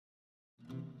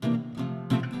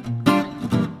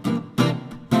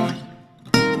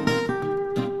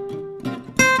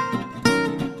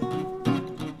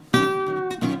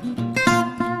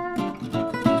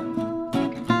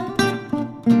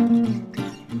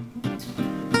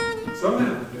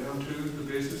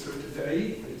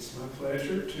today, it's my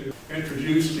pleasure to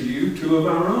introduce to you two of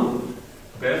our own,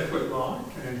 Beth Whitlock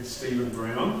and Stephen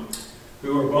Brown,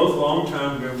 who are both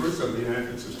longtime members of the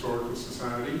Athens Historical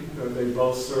Society. They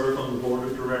both serve on the board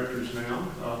of directors now.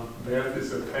 Beth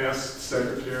is a past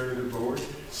secretary of the board.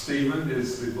 Stephen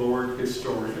is the board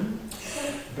historian.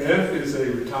 Beth is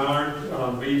a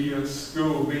retired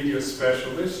school media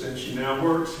specialist, and she now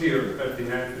works here at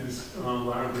the Athens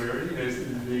Library as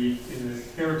in the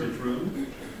Heritage Room,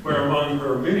 where among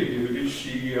her many duties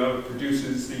she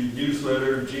produces the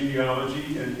newsletter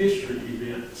Genealogy and History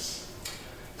events.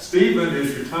 Stephen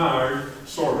is retired,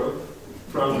 sort of,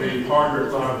 from the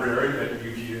Harvard Library at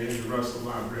UGA and the Russell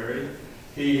Library.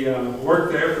 He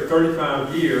worked there for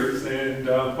 35 years, and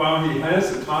while he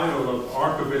has the title of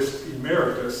Archivist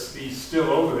Emeritus, he's still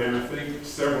over there, and I think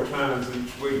several times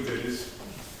each week that is,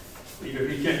 he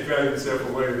can't drag himself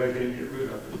away, they can't get rid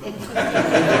of him.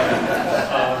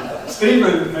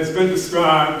 Stephen has been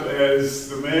described as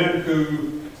the man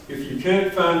who, if you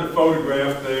can't find a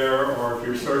photograph there, or if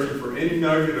you're searching for any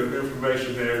nugget of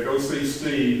information there, go see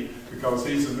Steve, because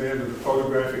he's a man with a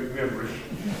photographic memory.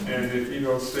 And if you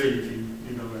know Steve,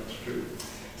 you know that's true.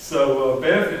 So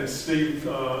Beth and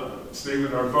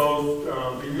Stephen are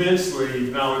both immensely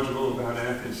knowledgeable about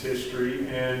Athens history,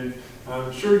 and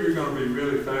I'm sure you're going to be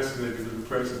really fascinated with the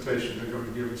presentation they're going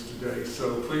to give us today.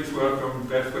 So please welcome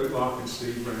Beth Whitlock and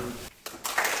Steve Brown.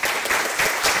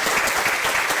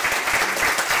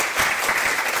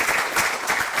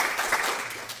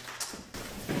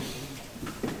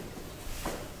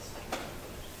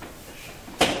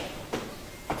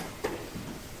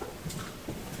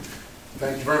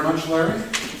 Thank you very much, Larry.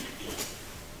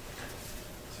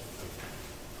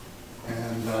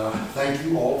 And thank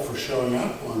you all for showing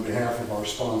up on behalf of our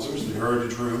sponsors, the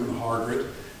Heritage Room, the Hargret,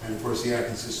 and of course the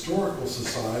Athens Historical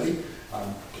Society.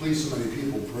 I'm pleased so many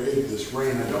people braved this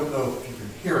rain. I don't know if you can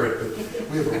hear it, but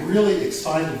we have a really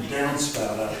excited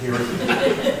downspout out here.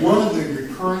 One of the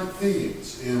recurrent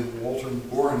themes in Walter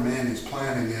Warren Manning's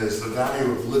planning is the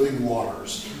value of living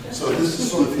waters. So this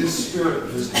is sort of his spirit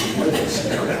visiting with us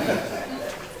here.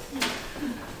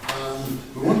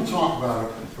 We want to talk about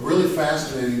a really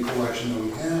fascinating collection that we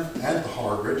have at the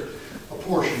Hargret, a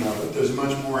portion of it. There's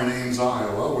much more in Ames,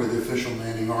 Iowa, where the official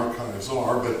Manning archives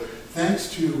are, but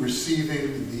thanks to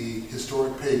receiving the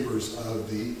historic papers of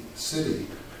the city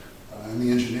in the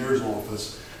engineer's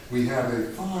office, we have a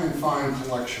fine, fine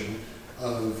collection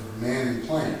of Manning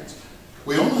plans.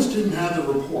 We almost didn't have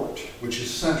the report, which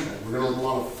is central. We're going to look at a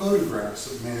lot of photographs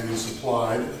that Manning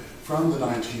supplied from the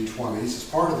 1920s as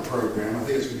part of the program. I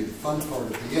think it's going to be the fun part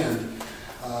at the end.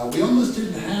 We almost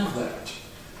didn't have that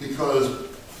because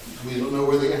we don't know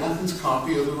where the Athens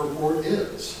copy of the report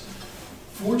is.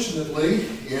 Fortunately,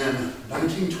 in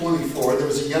 1924, there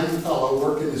was a young fellow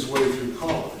working his way through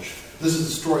college. This is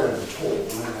the story I've been told,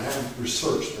 and I haven't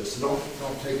researched this, so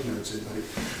don't take notes, anybody.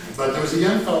 But there was a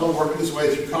young fellow working his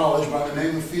way through college by the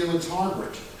name of Felix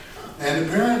Hargret. And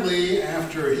apparently,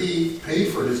 after he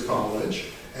paid for his college,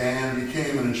 and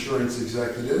became an insurance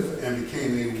executive and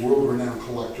became a world-renowned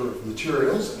collector of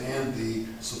materials and the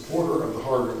supporter of the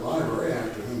Hargret Library,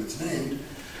 after whom it's named,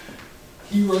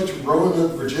 he wrote to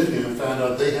Roanoke, Virginia, and found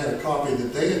out they had a copy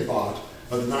that they had bought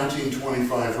of the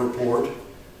 1925 report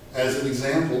as an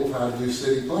example of how to do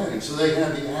city planning. So they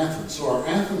had the Athens. So our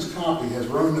Athens copy has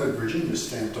Roanoke, Virginia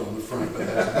stamped on the front, but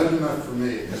that's good enough for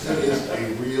me, because it is a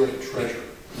real treasure.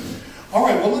 All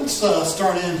right, well, let's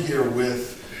start in here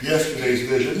with yesterday's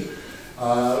vision.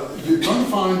 You're going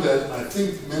to find that I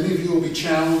think many of you will be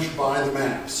challenged by the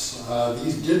maps.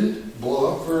 These didn't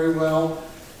blow up very well.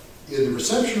 In the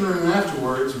reception room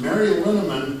afterwards, Mary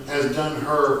Linneman has done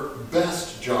her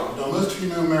best job. Now, most of you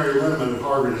know Mary Linneman at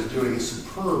Harvard is doing a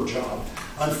superb job.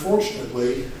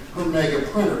 Unfortunately, her mega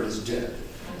printer is dead.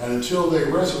 And until they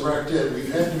resurrect it,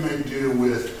 we've had to make do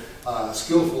with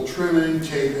skillful trimming,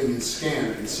 taping, and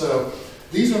scanning. So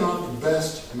these are not the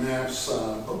best maps,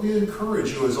 but we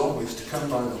encourage you, as always, to come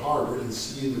by the Harvard and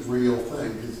see the real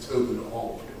thing, because it's open to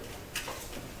all of you.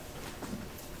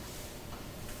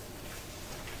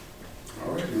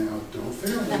 All right, now, don't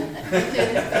fail me.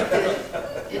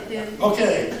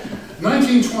 Okay,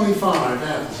 1925,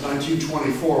 Athens,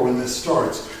 1924, when this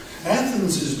starts.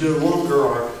 Athens is no longer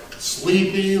our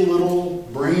sleepy little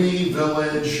brainy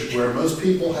village where most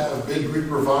people have big Greek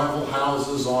revival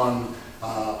houses on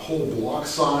whole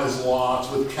block-sized lots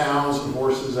with cows and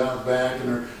horses out back and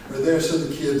are there so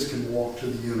the kids can walk to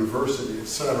the university,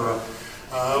 etc.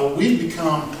 We've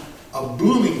become a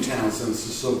booming town since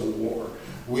the Civil War.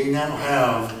 We now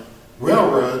have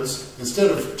Railroads, instead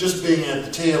of just being at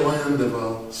the tail end of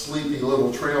a sleepy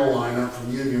little trail line up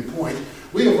from Union Point,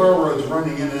 we have railroads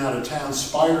running in and out of town,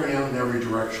 spidering out in every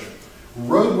direction.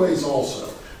 Roadways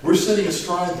also. We're sitting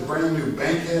astride the brand new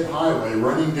Bankhead Highway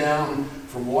running down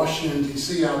from Washington,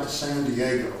 D.C. out to San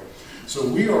Diego. So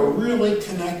we are really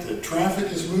connected.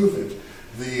 Traffic is moving.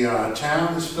 The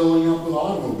town is filling up with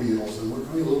automobiles, and we're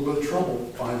having a little bit of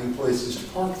trouble finding places to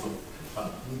park them.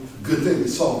 Good thing we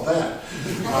solved that.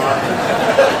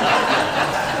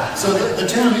 So the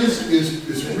town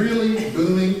is really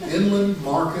booming. Inland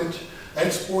market,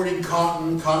 exporting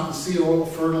cotton, cottonseed oil,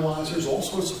 fertilizers, all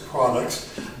sorts of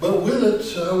products. But with it,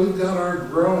 we've got our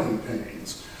growing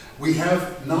pains. We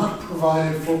have not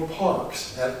provided for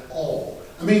parks at all.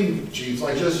 I mean, geez,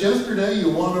 like just yesterday,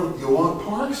 you want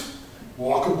parks?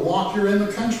 Walk a block, you're in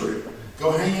the country.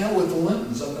 Go hang out with the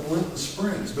Lintons up in Linton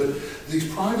Springs. But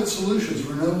these private solutions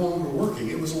were no longer working.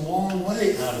 It was a long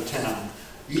way out of town,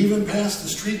 even past the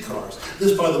streetcars.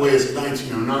 This, by the way, is a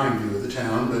 1909 view of the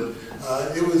town, but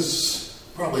it was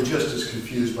probably just as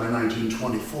confused by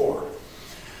 1924.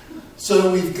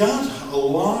 So we've got a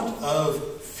lot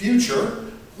of future,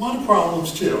 a lot of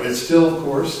problems too. It still, of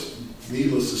course,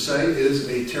 needless to say, is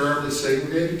a terribly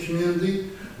segregated community.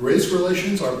 Race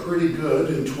relations are pretty good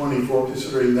in 24,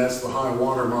 considering that's the high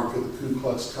watermark of the Ku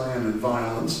Klux Klan and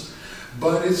violence.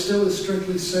 But it still is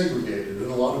strictly segregated.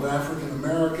 And a lot of African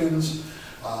Americans,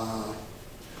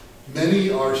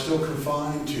 many are still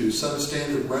confined to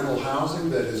substandard rental housing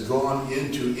that has gone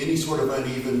into any sort of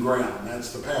uneven ground.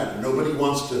 That's the pattern. Nobody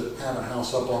wants to have a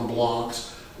house up on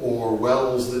blocks or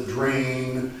wells that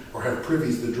drain or have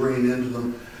privies that drain into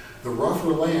them. The rougher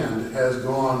land has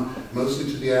gone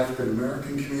mostly to the African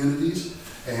American communities,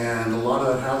 and a lot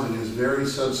of that housing is very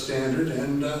substandard,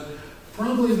 and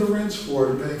probably the rents for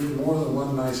it are paying for more than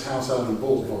one nice house out in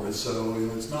Boulevard, so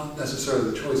it's not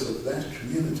necessarily the choice of that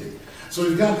community. So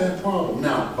we've got that problem.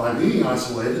 Now, by being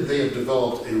isolated, they have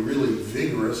developed a really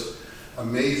vigorous,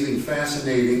 amazing,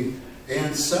 fascinating,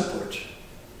 and separate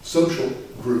social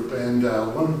group. And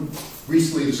one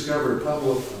recently discovered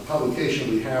publication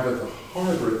we have at the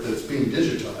Harvard that's being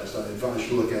digitized, I advise you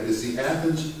to look at, is the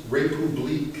Athens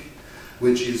Republique,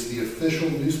 which is the official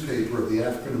newspaper of the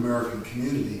African American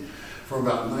community from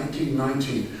about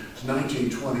 1919 to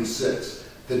 1926.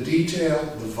 The detail,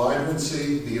 the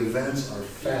vibrancy, the events are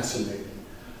fascinating.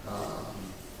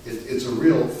 It's a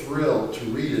real thrill to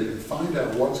read it and find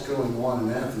out what's going on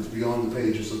in Athens beyond the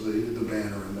pages of the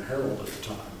Banner and the Herald at the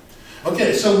time.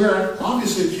 Okay, so we're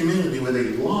obviously a community with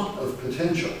a lot of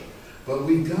potential, but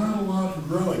we've got a lot of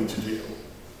growing to do.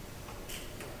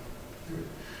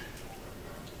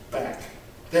 Back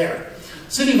there.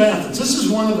 City of Athens. This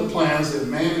is one of the plans that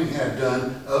Manning had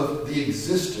done of the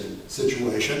existing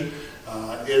situation.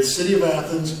 It's City of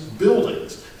Athens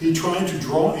buildings. He tried to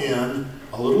draw in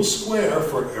a little square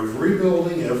for every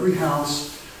building, every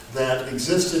house that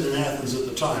existed in Athens at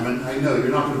the time. And I know you're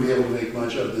not going to be able to make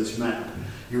much of this map.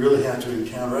 You really have to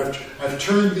encounter. I've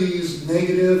turned these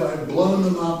negative, I've blown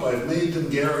them up, I've made them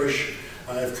garish,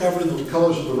 I've covered them with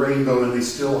colors of the rainbow, and they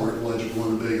still aren't legible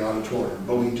in a big auditorium,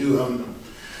 but we do own them.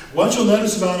 What you'll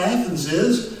notice about Athens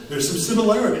is there's some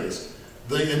similarities.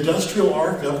 The industrial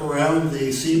arc up around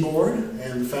the seaboard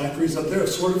and the factories up there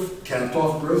sort of capped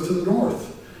off growth to the north.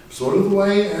 Sort of the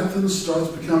way Athens starts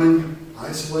becoming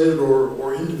isolated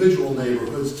or individual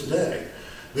neighborhoods today.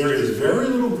 There is very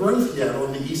little growth yet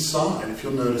on the east side. If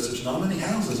you'll notice, there's not many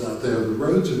houses out there. The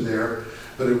roads are there,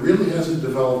 but it really hasn't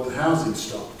developed the housing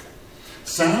stock.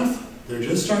 South, they're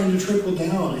just starting to trickle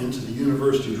down into the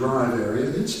University Drive area.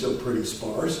 It's still pretty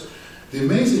sparse. The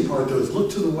amazing part, though, is look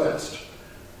to the west.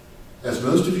 As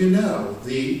most of you know,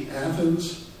 the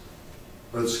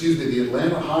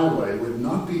Atlanta Highway would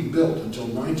not be built until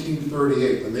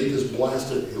 1938, when they just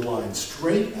blasted a line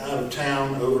straight out of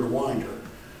town over to Winder.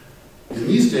 In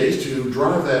these days, to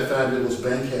drive that fabulous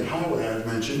Bankhead Highway I've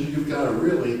mentioned, you've got to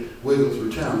really wiggle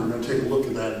through town. We're going to take a look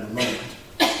at that in a moment.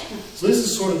 So this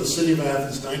is sort of the City of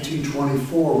Athens,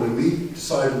 1924, when we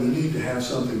decided we need to have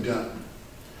something done.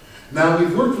 Now,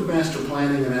 we've worked with master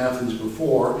planning in Athens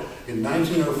before. In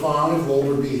 1905,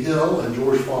 Walter B. Hill and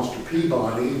George Foster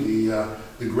Peabody, the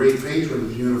great patron of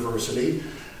the university,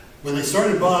 when they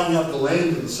started buying up the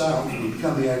land in the south to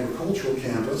become the agricultural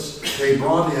campus, they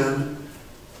brought in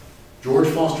George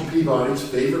Foster Peabody's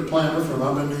favorite planner from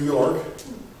up in New York,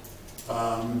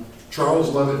 Charles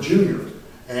Levitt Jr.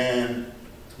 And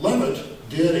Levitt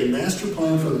did a master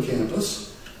plan for the campus.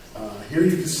 Here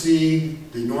you can see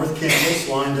the north campus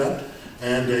lined up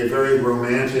and a very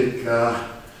romantic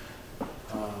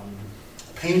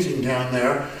painting down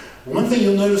there. One thing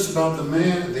you'll notice about the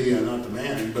not the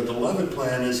Manning, but the Levitt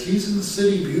plan is he's in the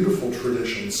City Beautiful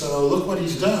tradition. So look what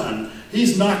he's done.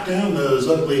 He's knocked down those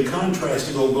ugly,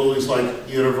 contrasting old buildings like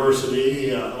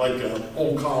University,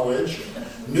 Old College,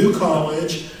 New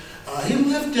College. He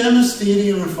left Dennis the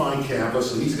Indian and Fine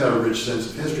campus, and he's got a rich sense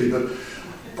of history. But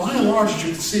by and large, as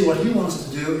you can see, what he wants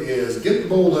to do is get the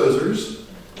bulldozers,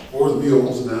 or the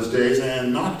mules in those days,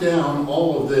 and knock down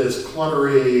all of this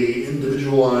cluttery,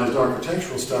 individualized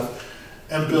architectural stuff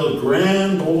and build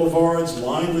grand boulevards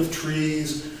lined with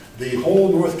trees. The whole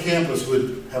North Campus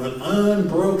would have an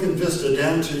unbroken vista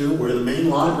down to where the main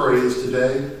library is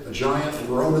today, a giant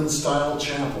Roman-style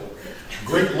chapel.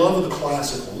 Great love of the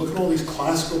classical. Look at all these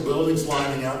classical buildings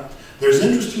lining up. There's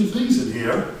interesting things in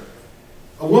here.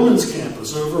 A women's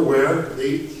campus over where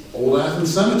the Old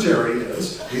Athens Cemetery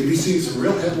is. We'd be seeing some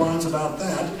real headlines about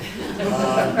that.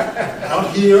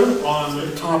 Out here on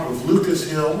the top of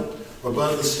Lucas Hill,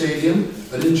 above the stadium,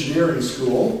 an engineering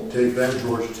school, take that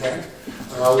Georgia Tech.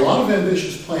 A lot of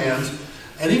ambitious plans,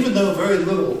 and even though very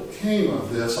little came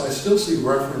of this, I still see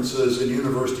references in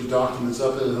university documents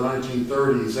up in the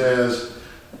 1930s as,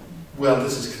 well,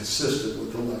 this is consistent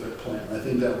with the Levitt plan. I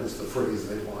think that was the phrase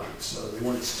they liked, so they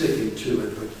weren't sticking to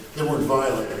it, but they weren't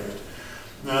violating it.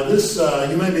 Now this,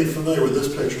 you may be familiar with this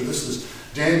picture. This is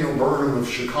Daniel Burnham of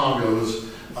Chicago's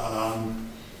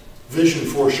vision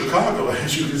for Chicago.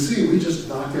 As you can see, we just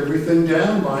knocked everything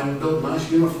down by building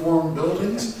nice uniform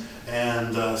buildings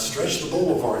and stretch the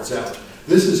boulevards out.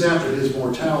 This is after his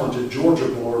more talented Georgia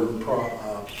board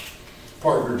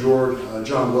partner,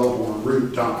 John Wellborn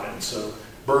Root, died. So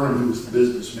Burnham, who was the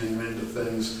businessman into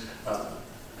things,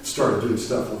 started doing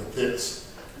stuff like this.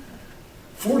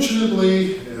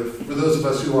 Fortunately, for those of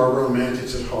us who are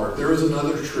romantics at heart, there is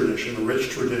another tradition, a rich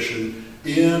tradition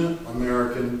in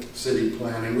American city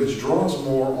planning, which draws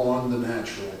more on the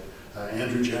natural.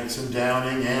 Andrew Jackson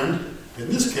Downing and, in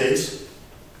this case,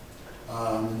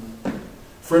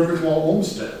 Frederick Law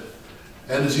Olmsted.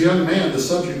 And as a young man, the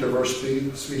subject of our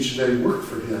speech today worked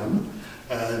for him.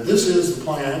 This is the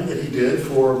plan that he did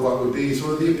for what would be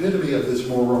sort of the epitome of this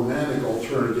more romantic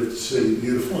alternative to City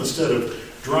Beautiful. Instead of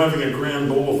driving a grand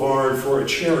boulevard for a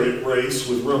chariot race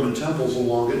with Roman temples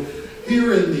along it,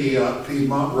 here in the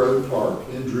Piedmont Road Park,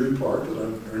 in Druid Park,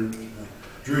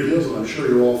 Druid Hills, that I'm sure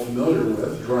you're all familiar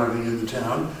with, driving into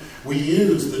town, we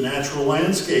use the natural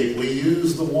landscape, we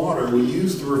use the water, we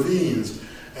use the ravines,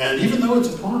 and even though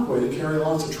it's a parkway to carry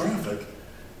lots of traffic,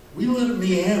 we let it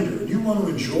meander. You want to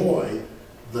enjoy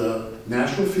the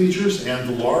natural features and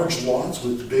the large lots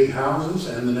with the big houses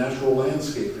and the natural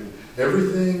landscaping.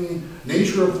 Everything,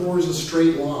 nature abhors a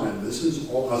straight line. This is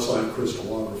all, outside of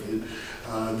crystallography,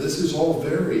 this is all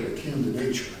very akin to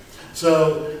nature.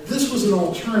 So this was an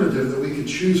alternative that we could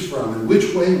choose from. And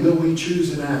which way will we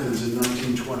choose in Athens in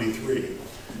 1923?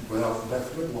 Well,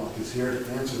 Beth Whitlock is here to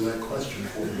answer that question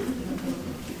for you.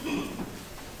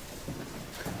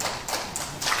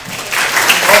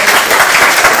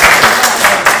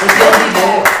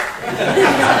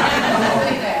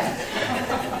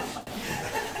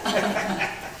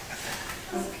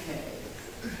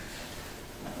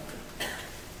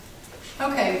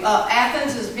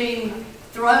 Athens is being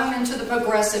thrown into the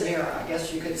progressive era, I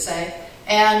guess you could say,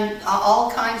 and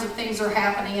all kinds of things are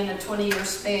happening in a 20-year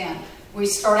span. We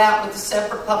start out with the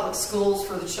separate public schools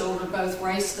for the children of both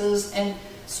races and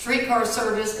streetcar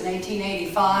service in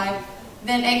 1885.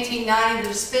 Then 1890,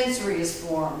 the dispensary is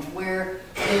formed, where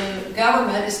the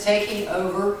government is taking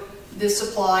over the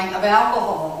supplying of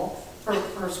alcohol for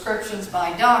prescriptions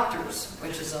by doctors,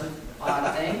 which is an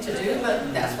odd thing to do,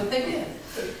 but that's what they did.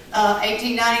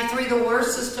 1893, the water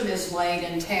system is laid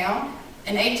in town.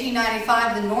 In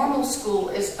 1895, the normal school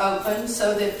is opened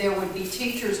so that there would be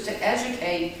teachers to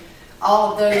educate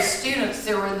all of those students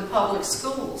that were in the public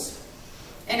schools.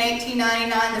 In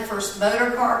 1899, the first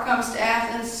motor car comes to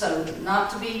Athens, so not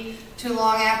to be too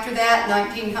long after that.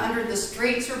 1900, the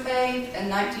streets are paved, and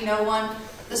 1901,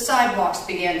 the sidewalks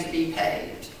began to be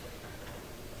paved.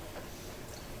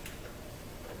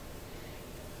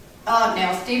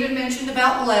 Now, Stephen mentioned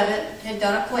about Levitt had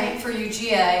done a plan for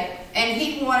UGA, and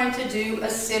he wanted to do a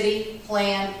city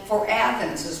plan for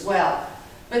Athens as well.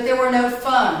 But there were no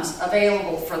funds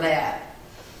available for that.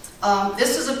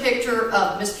 This is a picture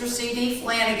of Mr. C.D.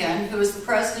 Flanagan, who is the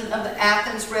president of the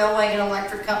Athens Railway and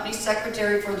Electric Company,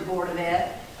 secretary for the Board of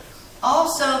Ed,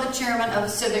 also the chairman of the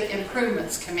Civic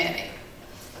Improvements Committee.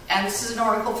 And this is an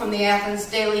article from the Athens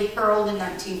Daily Herald in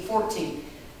 1914.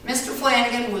 Mr.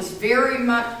 Flanagan was very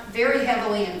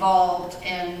heavily involved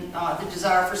in the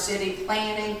desire for city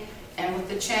planning and with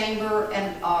the chamber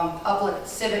and public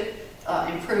civic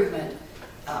improvement.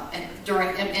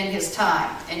 in his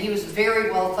time, and he was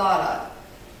very well thought of.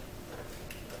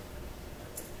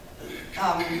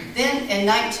 Then in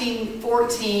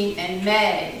 1914, in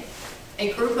May,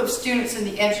 a group of students in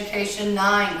the Education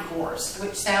 9 course,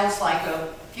 which sounds like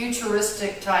a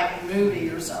futuristic type movie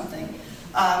or something,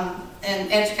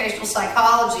 in educational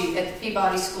psychology at the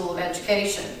Peabody School of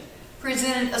Education,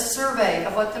 presented a survey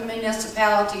of what the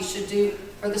municipality should do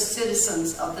for the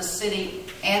citizens of the city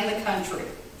and the country.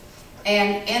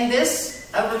 And in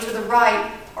this, over to the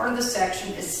right, part of the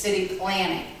section is city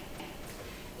planning.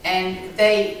 And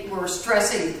they were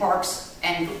stressing parks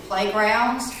and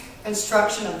playgrounds,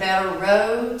 construction of better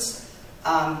roads,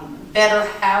 better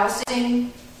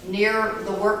housing near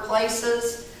the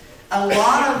workplaces. A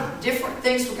lot of different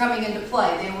things were coming into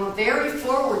play. They were very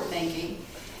forward-thinking,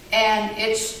 and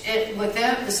with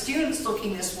them, the students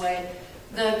looking this way,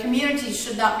 the community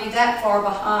should not be that far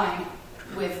behind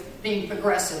with being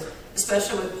progressive,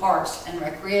 especially with parks and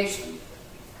recreation.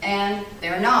 And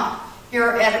they're not. Here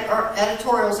are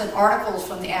editorials and articles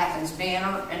from the Athens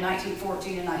Banner in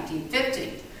 1914 and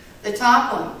 1950. The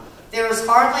top one, there is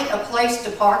hardly a place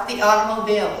to park the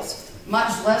automobiles, much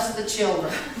less the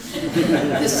children.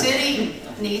 The city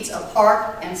needs a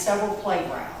park and several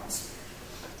playgrounds.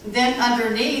 Then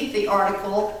underneath the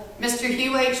article, Mr.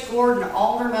 Hugh H. Gordon,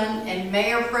 Alderman and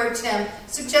Mayor Pro Tem,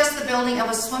 suggests the building of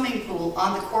a swimming pool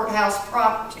on the courthouse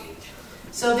property.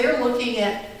 So they're looking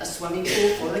at a swimming pool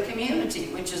for the community,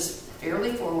 which is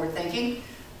fairly forward-thinking.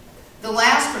 The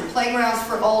last one, playgrounds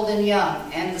for old and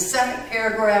young, and the second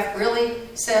paragraph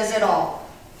really says it all.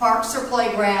 Parks or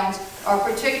playgrounds are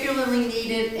particularly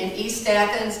needed in East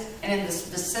Athens and in the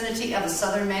vicinity of the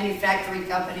Southern Manufacturing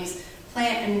Company's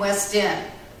plant in West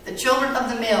End. The children of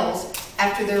the mills,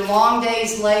 after their long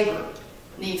day's labor,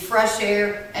 need fresh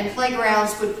air, and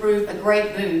playgrounds would prove a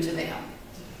great boon to them.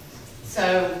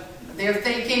 So they're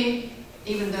thinking,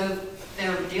 even though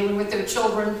they're dealing with their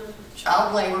children,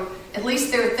 child labor, at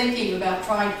least they're thinking about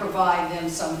trying to provide them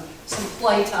some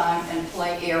playtime and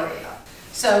play area.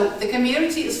 So the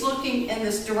community is looking in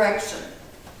this direction.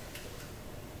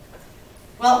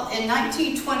 Well, in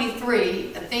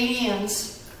 1923,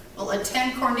 Athenians will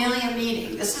attend Cornelia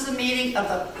meeting. This is a meeting of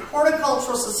the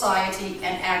Horticultural Society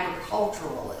and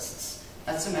Agriculturalists.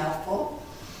 That's a mouthful.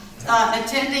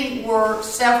 Attending were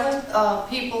several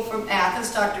people from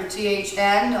Athens, Dr. T.H.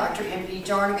 Haddon, Dr. M.P.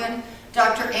 Jarnigan,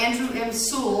 Dr. Andrew M.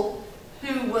 Sewell,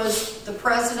 who was the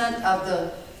president of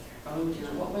the,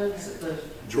 what was it? The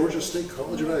Georgia State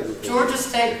College of Agriculture. Georgia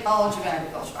State College of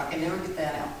Agriculture. I can never get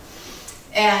that out.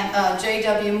 And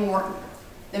J.W. Morton.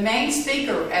 The main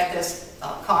speaker at this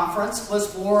conference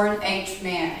was Warren H.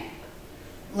 Manning,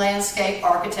 landscape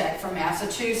architect from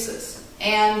Massachusetts.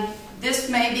 And this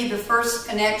may be the first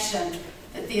connection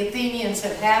that the Athenians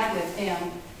have had with him,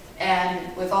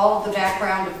 and with all of the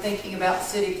background of thinking about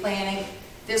city planning,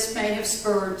 this may have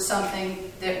spurred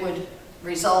something that would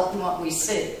result in what we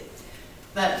see.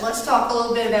 But let's talk a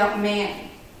little bit about Manning.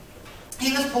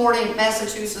 He was born in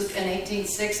Massachusetts in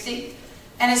 1860,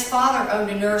 and his father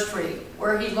owned a nursery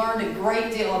where he learned a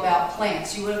great deal about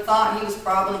plants. You would have thought he was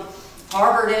probably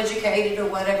Harvard educated or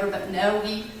whatever, but no,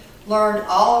 he learned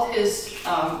all of his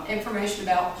information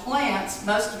about plants,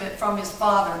 most of it from his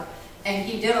father, and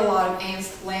he did a lot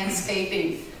of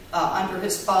landscaping under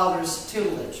his father's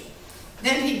tutelage.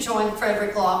 Then he joined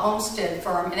Frederick Law Olmsted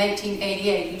firm in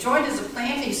 1888. He joined as a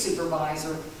planting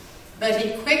supervisor, but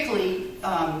he quickly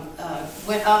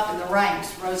went up in the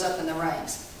ranks, rose up in the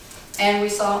ranks. And we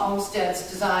saw Olmsted's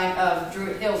design of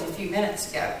Druid Hills a few minutes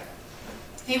ago.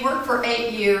 He worked for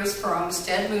 8 years for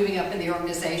Olmsted, moving up in the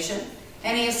organization,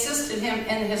 and he assisted him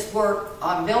in his work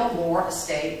on Biltmore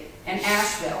Estate in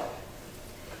Asheville.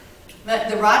 But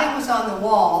the writing was on the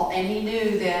wall, and he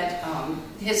knew that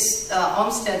his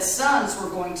Olmsted's sons were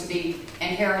going to be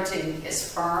inheriting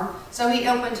his firm, so he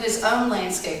opened his own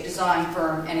landscape design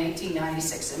firm in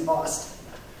 1896 in Boston.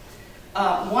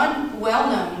 One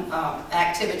well-known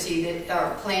activity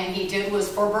that plan he did was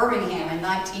for Birmingham in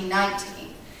 1919.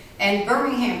 And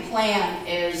Birmingham plan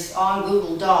is on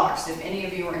Google Docs if any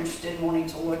of you are interested in wanting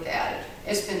to look at it.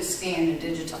 It's been scanned and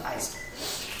digitized.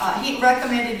 He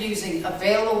recommended using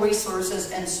available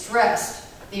resources and stressed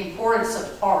the importance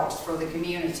of parks for the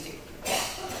community.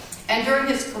 And during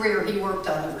his career, he worked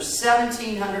on over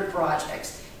 1,700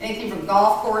 projects, anything from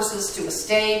golf courses to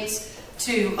estates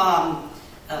to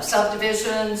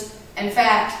subdivisions. In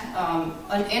fact,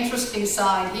 an interesting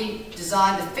side, he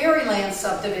designed the Fairyland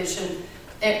subdivision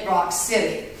at Rock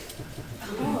City.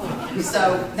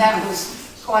 So that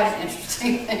was quite an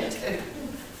interesting thing too.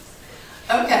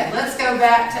 Okay, let's go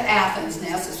back to Athens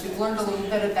now, since we've learned a little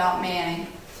bit about Manning.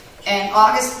 In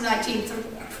August of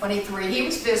 1923, he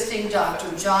was visiting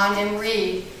Dr. John M.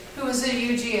 Reed, who was a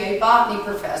UGA botany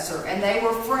professor, and they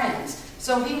were friends.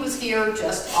 So he was here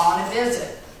just on a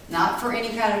visit, not for any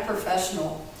kind of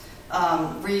professional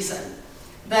reason.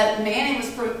 But Manning was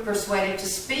persuaded to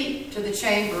speak to the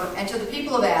chamber and to the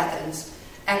people of Athens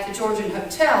at the Georgian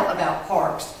Hotel about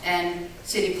parks and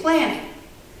city planning.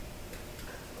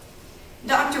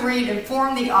 Dr. Reed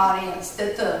informed the audience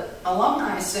that the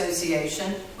Alumni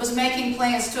Association was making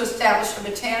plans to establish a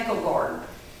botanical garden,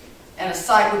 and a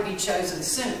site would be chosen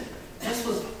soon. This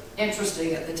was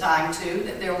interesting at the time, too,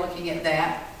 that they were looking at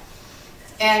that.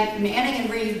 And Manning and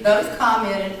Reed both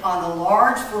commented on the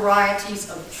large varieties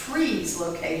of trees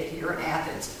located here in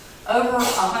Athens. Over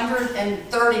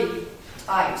 130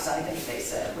 types, I think they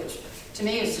said, which to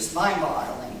me is just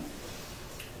mind-boggling.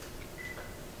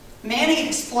 Manning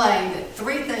explained that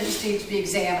 3 things need to be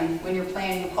examined when you're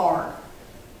planning a park: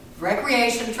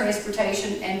 recreation,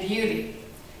 transportation, and beauty.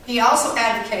 He also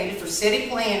advocated for city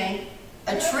planning,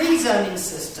 a tree zoning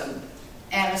system,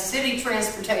 and a city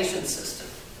transportation system.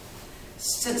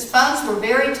 Since funds were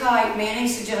very tight, Manning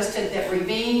suggested that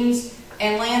ravines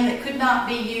and land that could not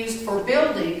be used for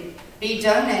building be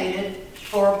donated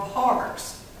for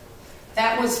parks.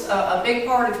 That was a big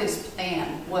part of his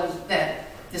plan, was that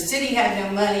the city had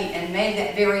no money, and made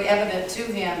that very evident to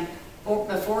him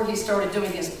before he started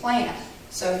doing his plan.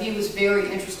 So he was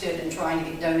very interested in trying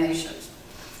to get donations.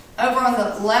 Over on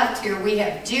the left here, we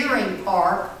have Deering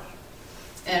Park,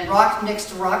 and next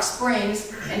to Rock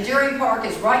Springs. And Deering Park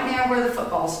is right now where the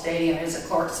football stadium is at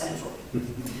Clarke Central.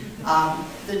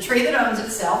 The tree that owns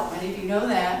itself, many of you know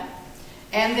that.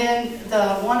 And then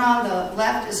the one on the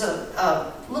left is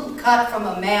a little cut from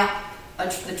a map,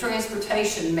 the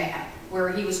transportation map, where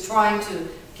he was trying to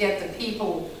get the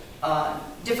people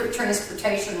different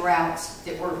transportation routes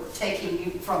that were taking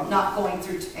you from not going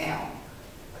through town.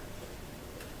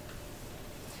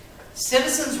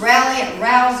 Citizens Rally and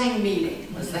Rousing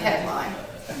Meeting was the headline.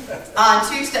 On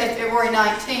Tuesday, February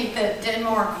 19th at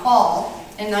Denmark Hall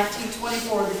in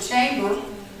 1924, the Chamber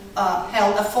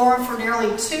held a forum for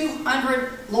nearly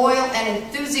 200 loyal and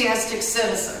enthusiastic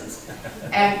citizens.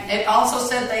 And it also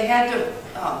said they had to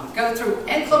go through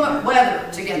inclement weather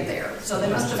to get there. So they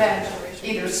must have had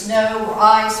either snow or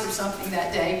ice or something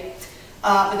that day.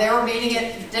 But they were meeting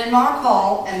at Denmark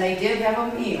Hall, and they did have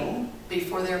a meal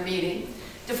before their meeting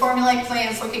to formulate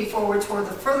plans looking forward toward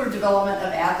the further development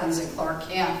of Athens and Clarke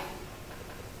County.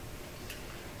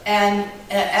 And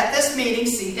at this meeting,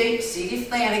 C.D.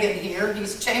 Flanagan here,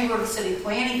 he's Chamber of the City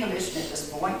Planning Commission at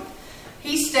this point,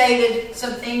 he stated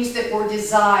some things that were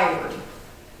desired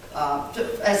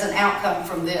as an outcome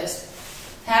from this.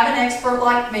 Have an expert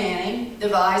like Manning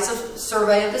devise a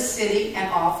survey of the city and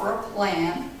offer a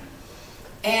plan.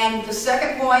 And the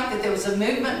second point, that there was a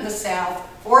movement in the South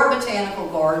for a botanical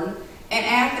garden, and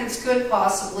Athens could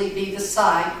possibly be the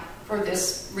site for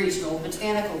this regional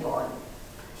botanical garden.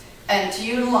 And to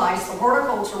utilize the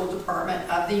horticultural department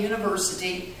of the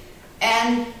university.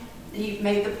 And he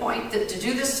made the point that to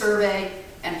do this survey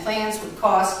and plans would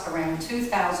cost around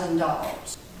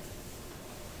 $2,000.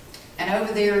 And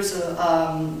over there's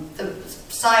the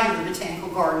site of the botanical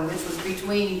garden, which was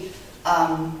between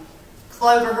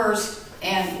Cloverhurst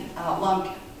and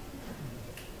Lumpkin,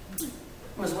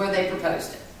 was where they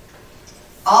proposed it.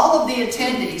 All of the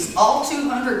attendees, all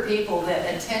 200 people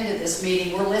that attended this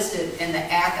meeting, were listed in the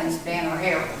Athens Banner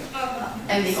Herald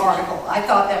and the article. I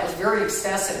thought that was very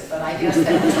excessive, but I guess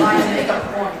they were trying to make a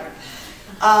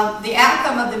point. The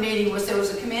outcome of the meeting was there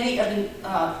was a committee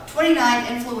of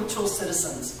 29 influential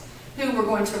citizens who were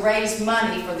going to raise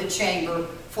money for the chamber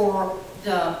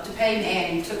to pay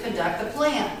Manning to conduct the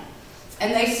plan.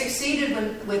 And they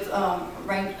succeeded with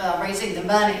raising the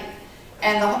money.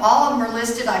 And all of them are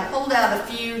listed. I pulled out a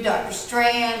few: Dr.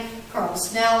 Strand, Colonel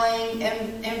Snelling,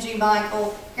 M.G.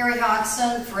 Michael, Harry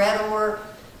Hodgson, Fred Orr,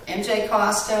 M.J.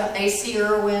 Costa, A.C.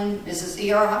 Irwin, Mrs.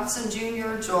 E.R. Hodgson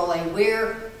Jr., Joel A.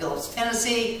 Weir, Phillips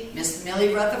Hennessy, Miss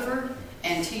Millie Rutherford,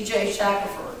 and T.J.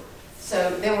 Shackelford. So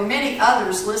there were many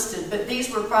others listed, but these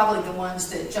were probably the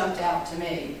ones that jumped out to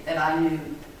me that I knew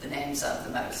the names of the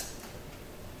most.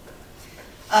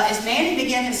 As Manning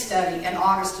began his study in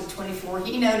August of 24,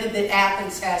 he noted that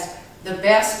Athens has the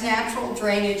best natural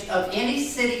drainage of any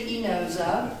city he knows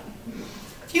of,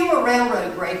 fewer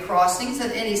railroad grade crossings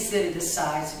than any city this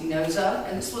size he knows of,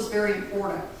 and this was very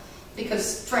important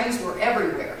because trains were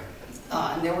everywhere,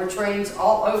 and there were trains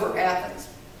all over Athens.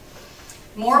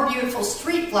 More beautiful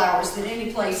street flowers than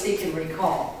any place he can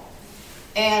recall.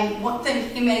 And one thing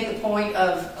he made the point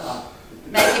of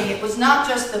making, it was not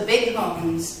just the big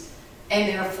homes and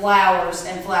their flowers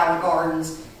and flower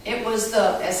gardens. It was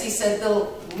as he said, the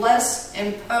less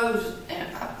imposed,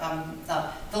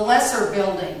 the lesser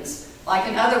buildings. Like,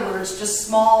 in other words, just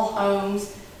small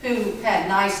homes who had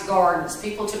nice gardens.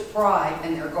 People took pride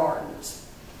in their gardens.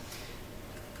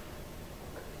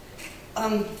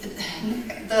 The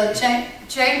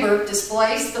chamber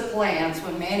displays the plans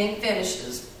when Manning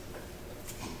finishes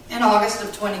in August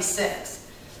of 26.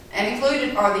 And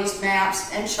included are these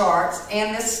maps and charts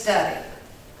and this study.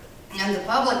 And the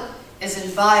public is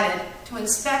invited to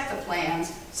inspect the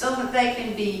plans so that they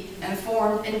can be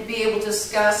informed and be able to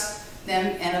discuss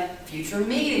them in a future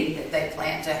meeting that they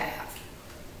plan to have.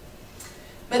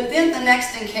 But then the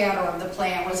next encounter of the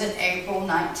plan was in September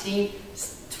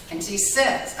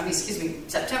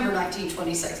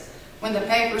 1926, when the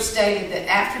paper stated that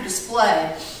after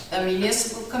display, the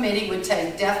municipal committee would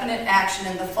take definite action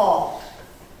in the fall.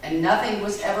 And nothing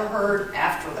was ever heard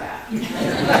after that.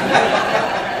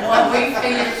 Well, we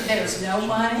figured there's no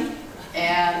money,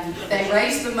 and they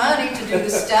raised the money to do the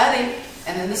study,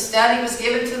 and then the study was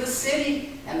given to the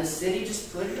city, and the city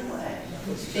just put it away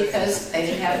because they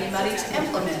didn't have any money to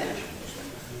implement it.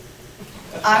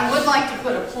 I would like to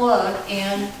put a plug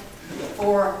in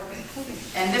for,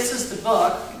 and this is the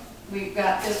book, we've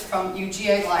got this from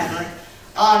UGA Library,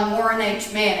 on Warren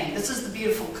H. Manning. This is the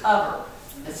beautiful cover.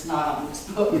 It's not on this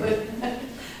book, but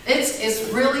it's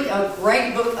really a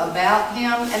great book about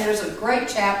him, and there's a great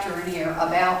chapter in here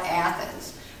about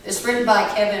Athens. It's written by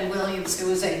Kevin Williams,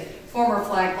 who is a former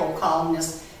flagpole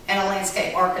columnist and a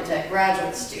landscape architect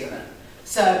graduate student.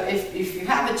 So if you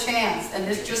have a chance, and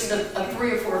it's just a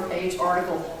 3 or 4 page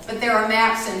article, but there are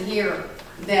maps in here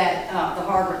that the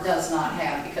Harvard does not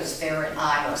have because they're in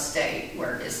Iowa State,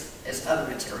 where his other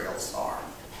materials are.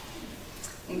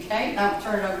 Okay, now I'll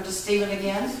turn it over to Stephen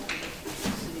again.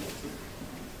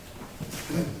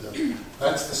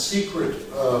 That's the secret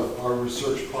of our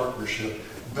research partnership.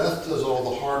 Beth does all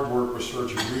the hard work,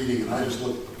 research, and reading, and I just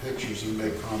look at the pictures and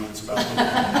make comments about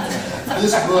them.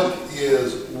 This book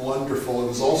is wonderful. It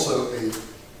was also a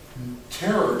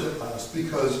terror to us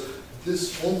because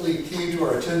this only came to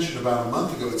our attention about a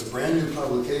month ago. It's a brand new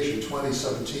publication,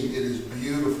 2017. It is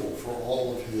beautiful for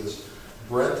all of his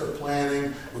breadth of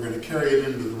planning. We're going to carry it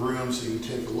into the room so you can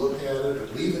take a look at it,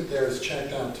 but leave it there. It's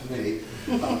checked out to me.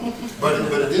 But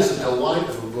it is a delight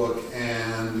of a book,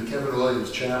 and the Kevin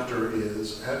Williams chapter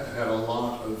had a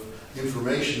lot of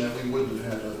information that we wouldn't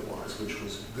have had otherwise, which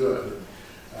was good.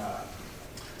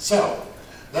 So,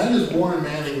 that is Warren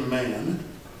Manning the man.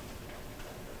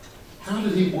 How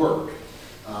did he work?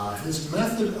 His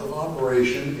method of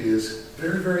operation is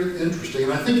very, very interesting,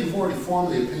 and I think you've already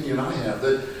formed the opinion I have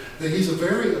that he's a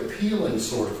very appealing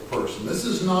sort of person. This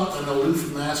is not an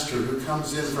aloof master who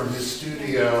comes in from his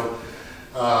studio,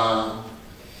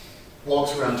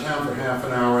 walks around town for half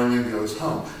an hour and then goes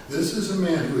home. This is a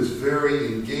man who is very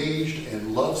engaged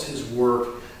and loves his work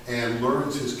and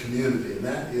learns his community, and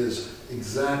that is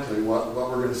exactly what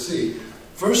we're going to see.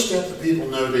 First step that people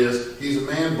note is he's a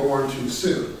man born too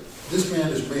soon. This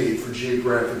man is made for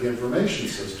geographic information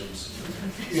systems.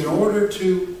 In order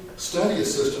to study a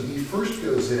system, he first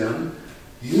goes in,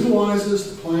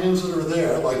 utilizes the plans that are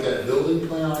there, like that building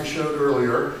plan I showed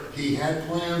earlier. He had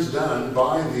plans done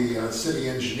by the city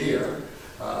engineer,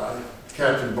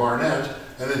 Captain Barnett,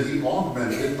 and then he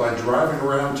augmented it by driving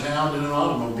around town in an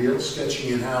automobile,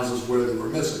 sketching in houses where they were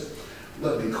missing.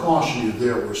 Let me caution you,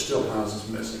 there were still houses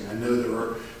missing. I know there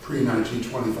are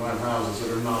pre-1925 houses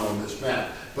that are not on this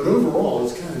map. But overall,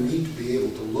 it's kind of neat to be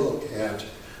able to look at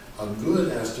a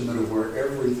good estimate of where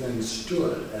everything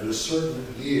stood at a certain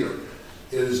year.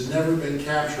 It has never been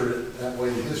captured that way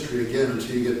in history again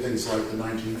until you get things like the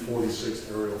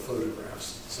 1946 aerial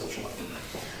photographs and such like.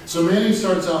 So Manning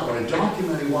starts out by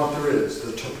documenting what there is,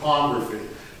 the topography,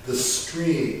 the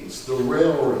streams, the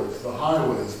railroads, the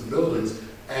highways, the buildings,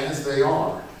 as they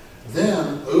are.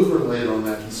 Then, overlaid on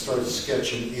that, he starts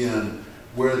sketching in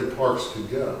where the parks could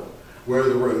go, where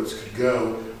the roads could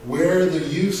go, where the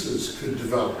uses could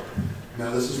develop.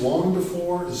 Now, this is long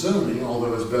before zoning,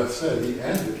 although, as Beth said, he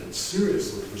advocates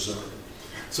seriously for zoning.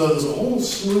 So there's a whole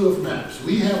slew of maps.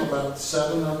 We have about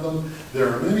 7 of them. There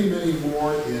are many, many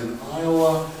more in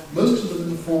Iowa, most of them in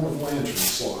the form of lantern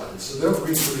slides, so they'll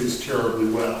reproduce terribly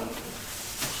well.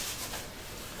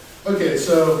 Okay,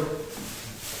 so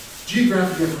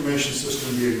geographic information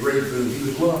system would be a great boon. He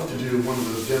would love to do one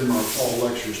of the Denmark Hall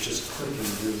lectures, just clicking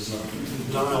his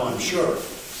dial, I'm sure.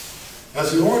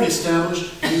 As we already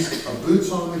established, he's a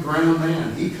boots-on-the-ground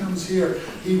man. He comes here,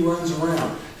 he runs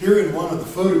around. Here in one of the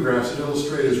photographs that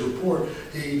illustrate his report,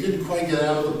 he didn't quite get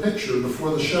out of the picture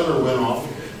before the shutter went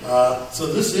off.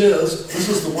 So this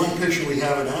is the one picture we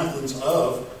have in Athens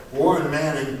of Warren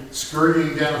Manning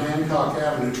scurrying down Hancock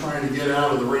Avenue trying to get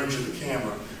out of the range of the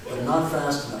camera, but not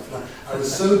fast enough. Now, I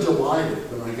was so delighted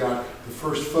when I got the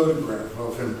first photograph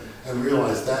of him and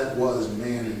realized that was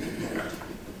Manning there.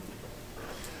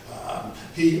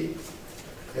 He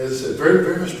is very,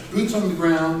 very much boots on the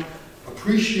ground,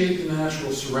 appreciate the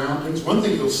natural surroundings. One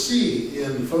thing you'll see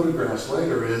in photographs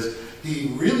later is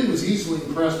he really was easily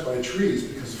impressed by trees,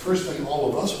 because the first thing all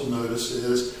of us will notice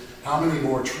is how many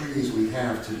more trees we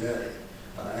have today.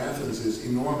 Athens is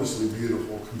enormously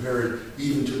beautiful compared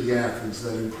even to the Athens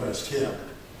that impressed him.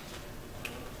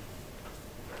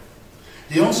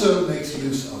 He also makes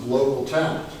use of local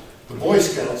talent. The Boy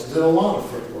Scouts did a lot of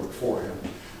footwork for him.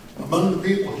 Among the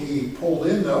people he pulled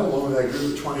in, though, along with that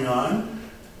group of 29,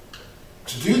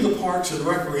 to do the parks and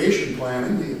recreation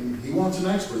planning, he wants an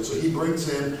expert. So he brings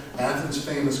in Athens'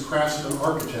 famous craftsman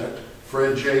architect,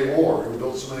 Fred J. Orr, who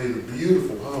built so many of the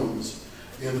beautiful homes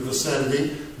in the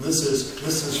vicinity. This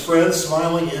is Fred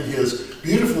smiling in his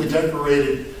beautifully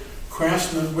decorated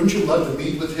craftsman. Wouldn't you love to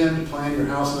meet with him to plan your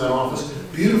house in that office?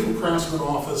 Beautiful craftsman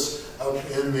office up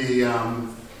in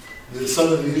the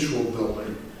Southern Mutual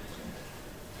building.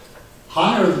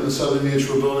 Higher than the Southern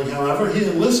Mutual building, however, he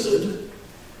enlisted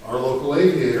our local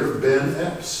aviator, Ben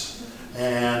Epps,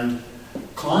 and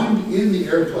climbed in the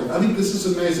airplane. I think this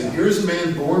is amazing. Here's a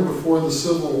man born before the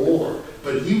Civil War,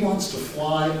 but he wants to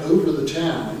fly over the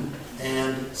town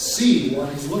and see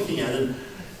what he's looking at. And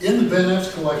in the Ben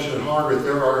Epps collection at Harvard,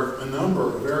 there are a number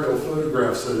of aerial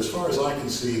photographs that, as far as I can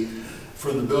see,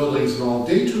 from the buildings and all,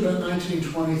 date to about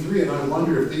 1923, and I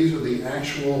wonder if these are the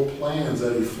actual plans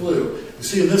that he flew. You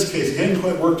see, in this case, he hadn't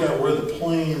quite worked out where the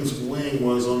plane's wing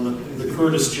was on the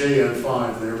Curtiss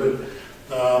JN5 there,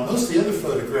 but most of the other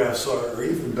photographs are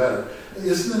even better.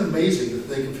 Isn't it amazing to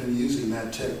think of him using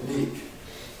that technique?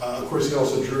 Of course, he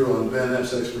also drew on Ben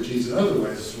Epps' expertise in other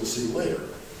ways, as we'll see later.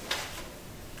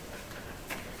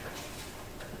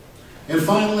 And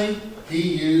finally,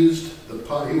 he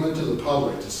went to the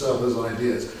public to sell his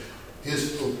ideas.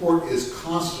 His report is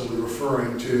constantly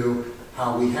referring to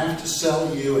how we have to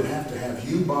sell you and have to have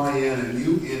you buy in and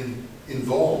you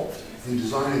involved in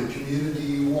designing the community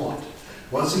you want.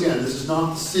 Once again, this is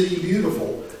not the city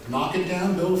beautiful. Knock it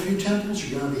down, build a few temples,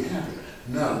 you're going to be happy.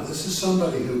 No, this is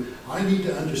somebody who, I need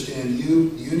to understand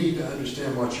you, you need to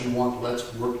understand what you want,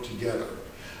 let's work together.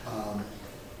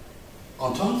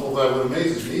 On top of that, what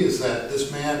amazes me is that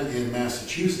this man in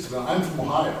Massachusetts, now I'm from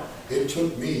Ohio, it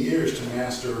took me years to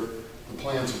master the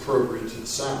plans appropriate to the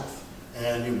South.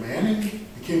 And Manning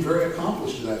became very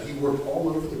accomplished at that. He worked all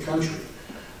over the country.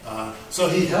 So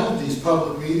he held these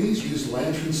public meetings, used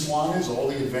lantern slides, all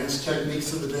the advanced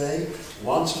techniques of the day,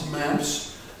 lots of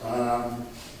maps.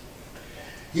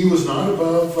 He was not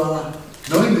above,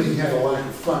 knowing that he had a lack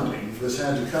of funding, this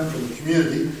had to come from the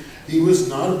community, he was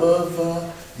not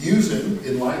above using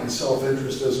enlightened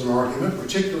self-interest as an argument,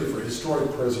 particularly for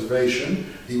historic preservation.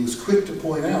 He was quick to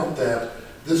point out that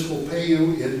this will pay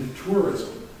you in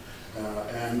tourism,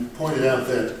 and pointed out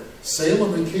that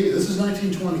Salem and Cambridge, this is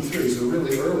 1923, so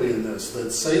really early in this,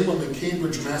 that Salem and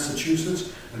Cambridge,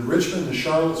 Massachusetts, and Richmond and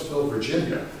Charlottesville,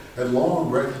 Virginia, had long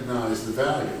recognized the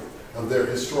value of their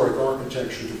historic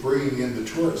architecture to bringing in the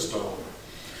tourist dollar.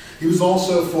 He was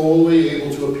also fully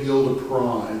able to appeal to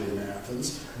pride in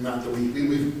Athens. Not that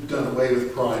we've done away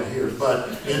with pride here, but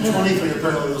in 23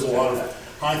 apparently there's a lot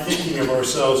of high thinking of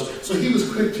ourselves. So he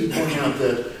was quick to point out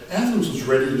that Athens was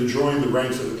ready to join the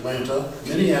ranks of Atlanta,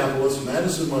 Minneapolis,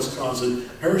 Madison, Wisconsin,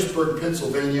 Harrisburg,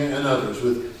 Pennsylvania, and others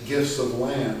with gifts of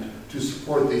land to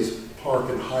support these park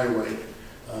and highway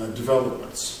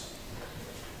developments.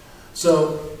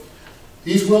 So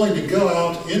he's willing to go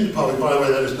out into public. By the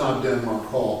way, that is not Denmark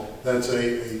Hall. That's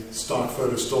a stock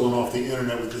photo stolen off the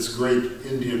internet with this great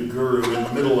Indian guru in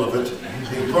the middle of it.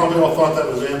 You probably all thought that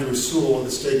was Andrew Sewell at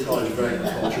the State College of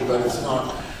Agriculture, but it's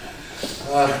not.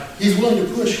 He's willing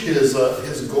to push his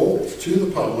goals to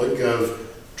the public of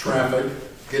traffic,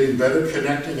 getting better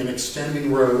connecting and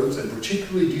extending roads, and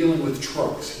particularly dealing with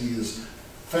trucks. He is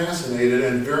fascinated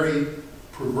and very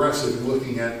progressive in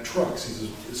looking at trucks. He says,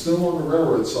 it's no longer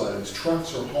railroad sidings.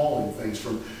 Trucks are hauling things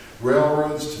from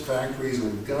railroads to factories,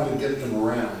 and we've got to get them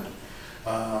around.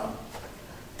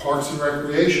 Parks and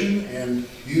recreation, and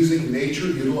using nature,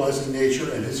 utilizing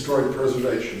nature, and historic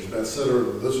preservation. As Beth said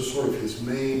earlier, those are sort of his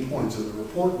main points, and the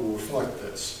report will reflect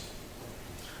this.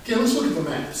 Okay, let's look at the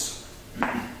maps.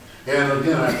 And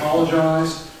again, I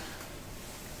apologize.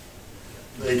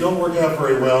 They don't work out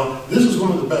very well. This is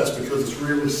one of the best because it's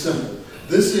really simple.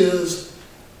 This is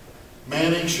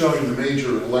Manning showing the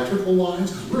major electrical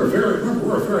lines, because we're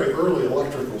a very early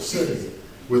electrical city.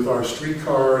 with our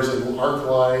streetcars and arc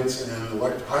lights and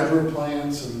hydro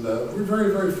plants, and we're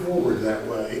very, very forward that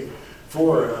way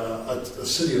for a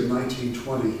city of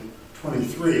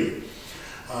 1923.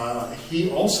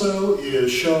 He also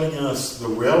is showing us the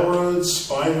railroads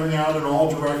spidering out in all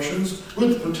directions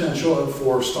with the potential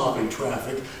for stopping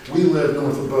traffic. We live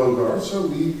north of Bogart, so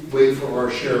we wait for our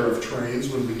share of trains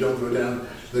when we don't go down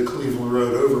the Cleveland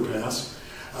Road overpass.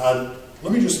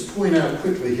 Let me just point out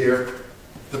quickly here,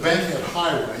 the Bankhead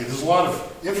Highway. There's a lot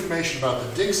of information about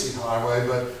the Dixie Highway,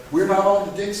 but we're not on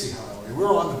the Dixie Highway.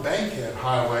 We're on the Bankhead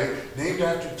Highway, named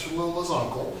after Tallulah's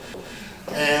uncle.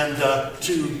 And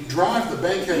to drive the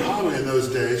Bankhead Highway in those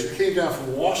days, you came down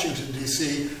from Washington,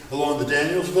 D.C. along the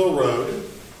Danielsville Road.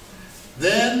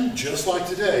 Then, just like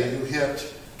today, you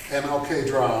hit MLK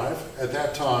Drive, at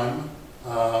that time,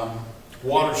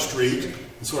 Water Street,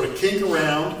 and sort of kink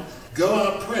around, go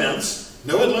out Prince.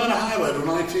 No Atlanta Highway until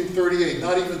 1938,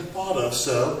 not even thought of,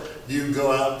 so you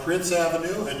go out Prince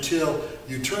Avenue until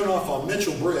you turn off on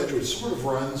Mitchell Bridge, which sort of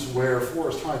runs where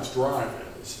Forest Heights Drive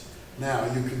is. Now,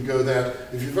 you can go that,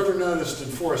 if you've ever noticed in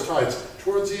Forest Heights,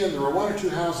 towards the end there are one or two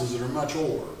houses that are much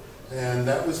older, and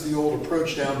that was the old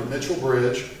approach down to Mitchell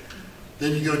Bridge.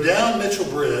 Then you go down Mitchell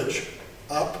Bridge,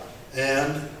 up,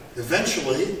 and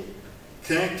eventually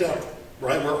connect up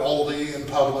right where Aldi and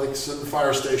Publix and the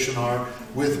fire station are,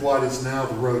 with what is now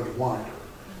the road to Winder.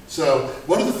 So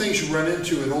one of the things you run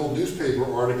into in old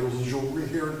newspaper articles is you'll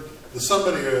hear that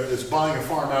somebody is buying a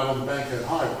farm out on the Bankhead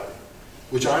Highway,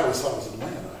 which I always thought was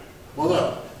Atlanta. Well,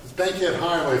 no, it's Bankhead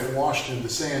Highway from Washington to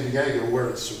San Diego where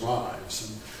it survives.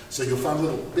 And so you'll find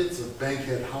little bits of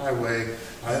Bankhead Highway.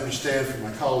 I understand from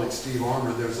my colleague Steve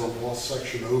Armour, there's a lost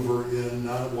section over in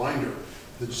Winder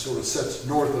that sort of sits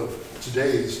north of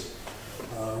today's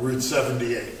Route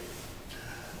 78.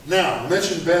 Now, I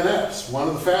mentioned Ben Epps. One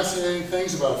of the fascinating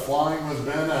things about flying with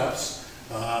Ben Epps,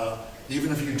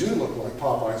 even if you do look like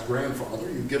Popeye's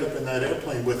grandfather, you get up in that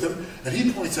airplane with him, and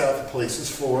he points out the places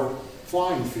for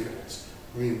flying fields.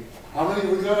 I mean, how many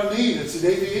are we going to need? It's an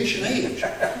aviation age.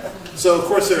 So, of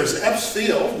course, there's Epps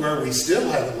Field, where we still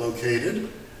have it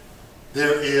located.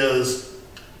 There is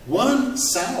one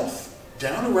south,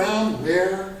 down around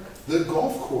where the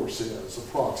golf course is,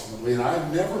 approximately, and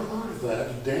I've never heard of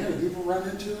that. Dan, have you ever run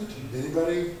into it?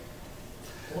 Anybody?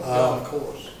 What golf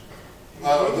course?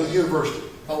 The university.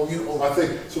 Oh, I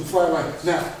think some flight line.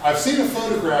 Now, I've seen a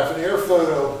photograph, an air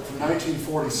photo from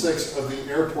 1946 of the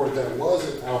airport that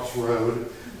was at Alps Road,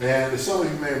 and as some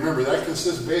of you may remember, that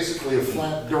consists basically of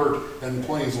flat dirt and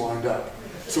planes lined up.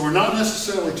 So we're not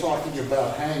necessarily talking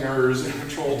about hangars and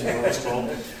control towers and all.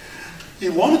 He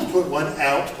wanted to put one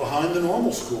out behind the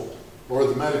normal school, or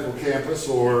the medical campus,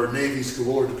 or Navy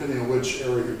school, or depending on which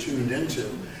area you're tuned into.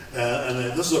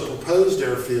 And this is a proposed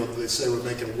airfield that they say would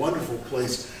make it a wonderful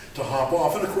place to hop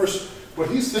off. And of course, what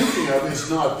he's thinking of is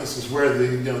not, this is where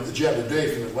the jet a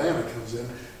day from Atlanta comes in.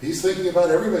 He's thinking about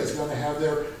everybody's going to have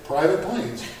their private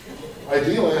planes.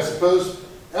 Ideally, I suppose,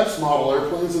 Epps model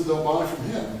airplanes that they'll buy from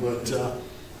him. But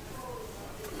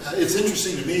it's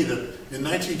interesting to me that in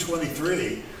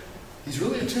 1923, he's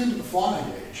really attuned to the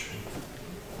flying age.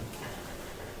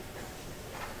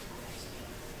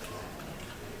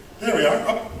 There we are.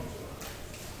 Oh.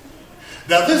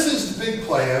 Now this is the big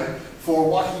plan for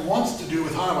what he wants to do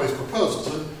with highways proposals.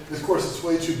 And of course it's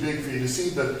way too big for you to see,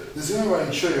 but this is the only way I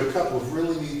can show you a couple of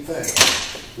really neat things.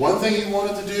 One thing he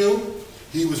wanted to do,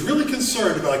 he was really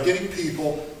concerned about getting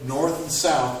people north and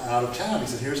south out of town. He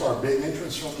said, here's our big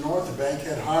entrance from the north, the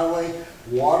Bankhead Highway.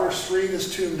 Water Street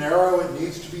is too narrow, it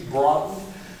needs to be broadened.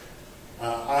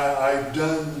 I've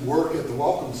done work at the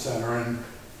Welcome Center, and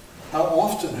how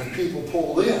often have people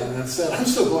pulled in and said, I'm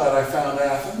so glad I found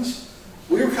Athens.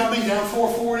 We were coming down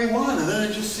 441, and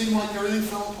then it just seemed like everything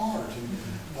fell apart.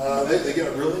 And, they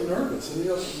got really nervous.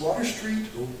 And Water Street,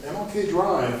 MLK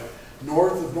Drive,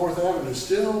 north of North Avenue,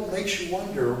 still makes you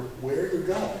wonder where you're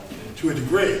going, to a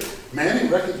degree.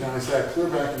 Manning recognized that clear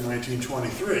back in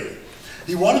 1923.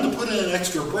 He wanted to put in an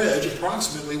extra bridge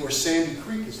approximately where Sandy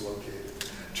Creek is located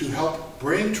to help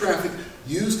bring traffic,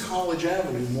 use College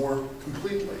Avenue more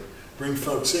completely, bring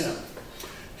folks in.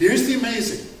 Here's the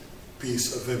amazing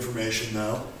piece of information,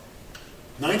 though.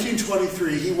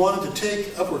 1923, he wanted to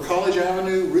take up where College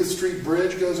Avenue, Ruth Street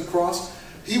Bridge goes across.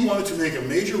 He wanted to make a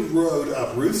major road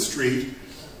up Ruth Street,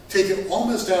 take it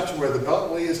almost out to where the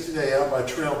Beltway is today, out by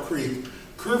Trail Creek,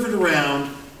 curve it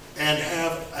around, and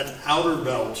have an outer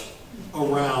belt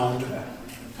around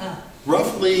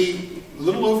roughly a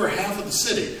little over half of the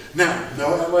city. Now,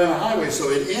 no Atlanta Highway,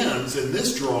 so it ends in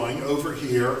this drawing over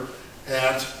here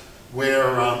at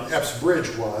where Epps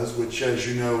Bridge was, which, as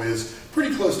you know, is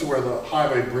pretty close to where the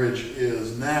highway bridge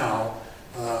is now.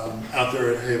 out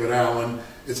there at Haven Allen.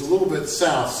 It's a little bit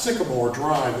south. Sycamore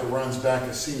Drive that runs back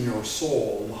to Senior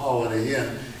Soul and Holiday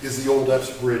Inn is the old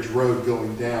Epps Bridge Road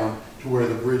going down to where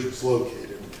the bridge was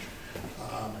located.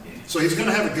 So he's going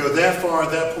to have it go that far.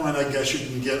 At that point, I guess you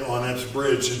can get on Epps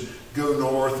Bridge and go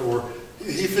north, or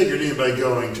he figured anybody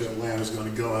going to Atlanta is going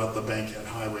to go out the Bankhead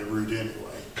Highway route anyway.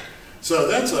 So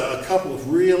that's a couple of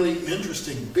really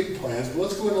interesting big plans, but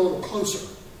let's go in a little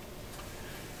closer.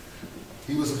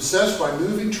 He was obsessed by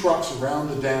moving trucks around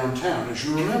the downtown. As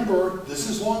you remember, this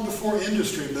is long before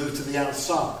industry moved to the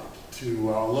outside, to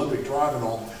Olympic Drive and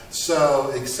all.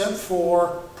 So except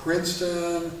for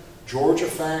Princeton, Georgia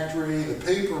factory, the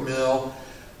paper mill,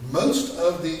 most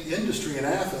of the industry in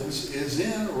Athens is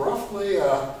in roughly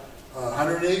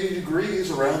 180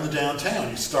 degrees around the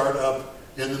downtown. You start up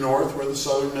in the north where the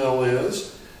Southern Mill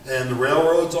is, and the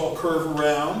railroads all curve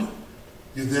around.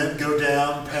 You then go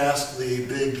down past the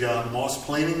big moss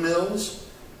planing mills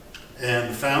and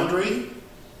the foundry.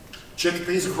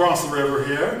 Chicopee's across the river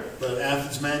here, but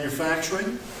Athens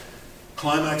Manufacturing,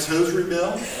 Climax Hosiery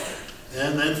Mill,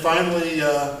 and then finally,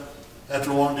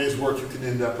 after a long day's work, you can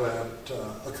end up at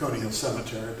Oconee Hill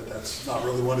Cemetery, but that's not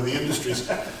really one of the industries.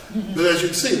 But as you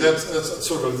can see, that's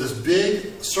sort of this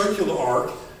big circular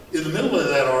arc. In the middle of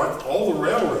that arc, all the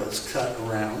railroads cut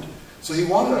around. So he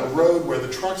wanted a road where the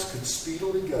trucks could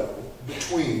speedily go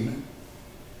between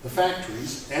the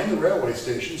factories and the railway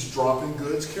stations, dropping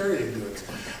goods, carrying goods.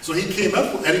 So he came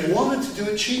up with, and he wanted to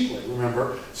do it cheaply,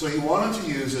 remember? So he wanted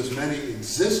to use as many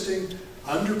existing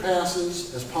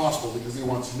underpasses as possible because he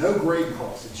wants no grade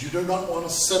crossings. You do not want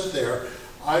to sit there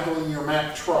idling your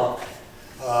Mack truck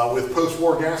with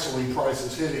post-war gasoline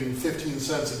prices hitting 15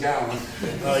 cents a gallon.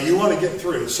 You want to get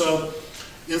through. So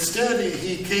instead,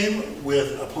 he came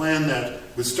with a plan that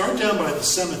would start down by the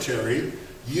cemetery,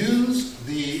 use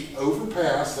the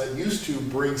overpass that used to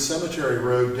bring Cemetery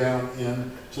Road down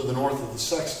in to the north of the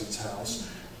Sexton's house.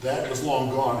 That was long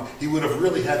gone. He would have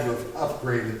really had to have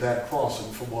upgraded that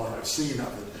crossing from what I've seen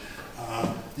of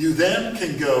it. You then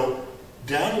can go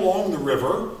down along the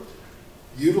river,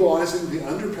 utilizing the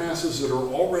underpasses that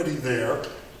are already there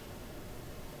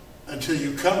until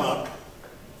you come up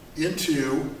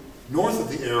into north of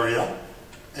the area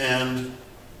and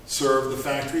serve the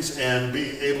factories and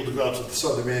be able to go out to the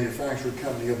Southern Manufacturing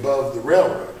Company above the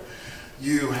railroad.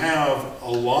 You have a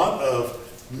lot of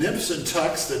nips and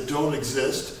tucks that don't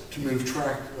exist to move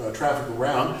traffic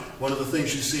around. One of the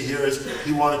things you see here is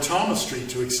he wanted Thomas Street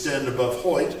to extend above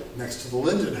Hoyt, next to the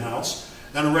Linden House,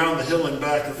 and around the hill and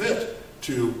back of it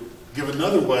to give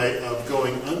another way of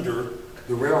going under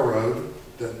the railroad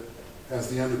that has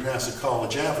the underpass at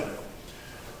College Avenue.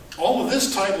 All of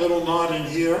this tight little knot in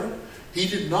here, he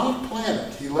did not plan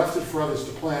it. He left it for others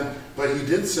to plan, but he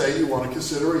did say you want to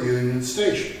consider a Union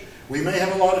Station. We may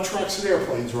have a lot of trucks and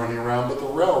airplanes running around, but the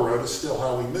railroad is still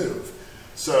how we move.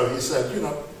 So he said, you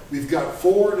know, we've got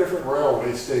 4 different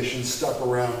railway stations stuck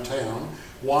around town.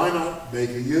 Why not make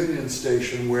a Union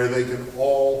Station where they can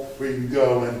where you can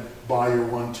go and buy your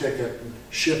one ticket and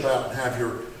ship out and have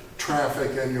your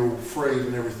traffic and your freight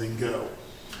and everything go.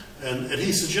 And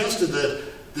he suggested that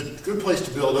the good place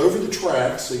to build over the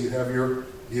tracks, so you have your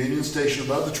Union Station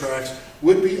above the tracks,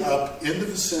 would be up in the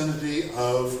vicinity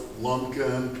of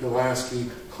Lumpkin, Pulaski,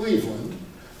 Cleveland.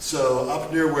 So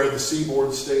up near where the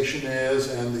Seaboard Station is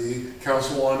and the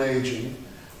Council on Aging,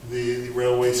 the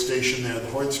railway station there, the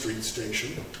Hoyt Street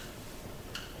Station.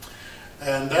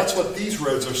 And that's what these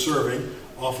roads are serving,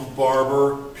 off of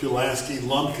Barber, Pulaski,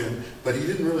 Lumpkin, but he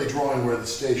didn't really draw in where the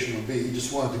station would be. He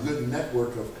just wanted a good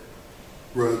network of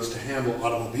roads to handle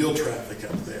automobile traffic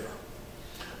up there.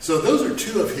 So those are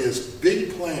 2 of his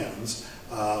big plans,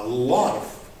 a lot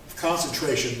of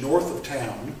concentration north of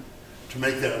town to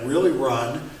make that really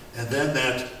run, and then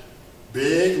that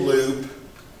big loop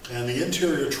and the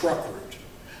interior truck route.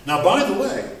 Now, by the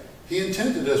way, he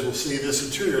intended, as we'll see, this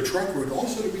interior truck route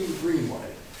also to be the greenway.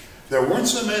 There weren't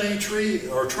so many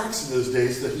trucks in those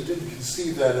days that he didn't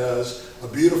conceive that as a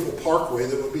beautiful parkway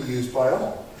that would be used by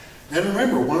all. And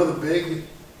remember, one of the big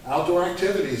outdoor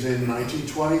activities in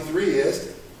 1923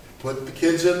 is put the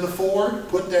kids in the Ford,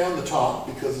 put down the top,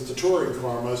 because it's a touring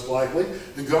car most likely,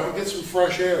 and go out and get some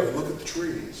fresh air and look at the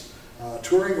trees.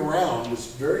 Touring around was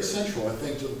very central, I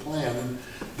think, to the plan. And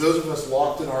those of us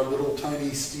locked in our little tiny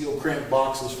steel cramped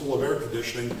boxes full of air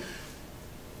conditioning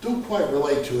don't quite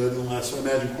relate to it, unless I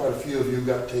imagine quite a few of you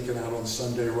got taken out on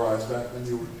Sunday rides back when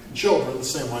you were children the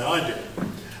same way I did.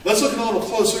 Let's look a little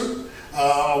closer.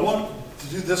 I want to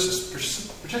do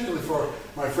this particularly for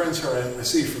my friends here I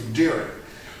see from Deering.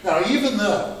 Now, even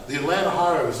though the Atlanta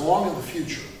Highway is long in the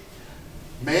future,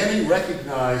 Manning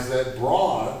recognized that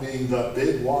Broad, being the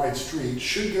big wide street,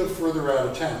 should go further out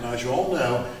of town. Now, as you all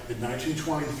know, in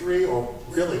 1923, or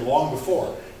really long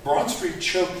before, Broad Street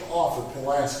choked off at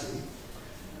Pulaski,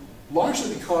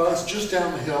 largely because just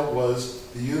down the hill was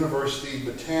the University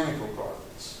Botanical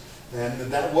Gardens.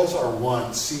 And that was our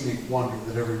one scenic wonder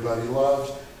that everybody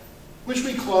loved, which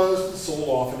we closed and sold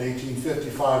off in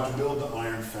 1855 to build the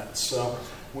iron fence. So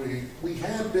we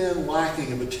had been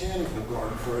lacking a botanical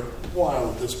garden for a while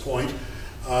at this point,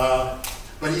 but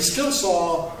he still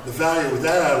saw the value with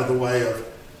that out of the way of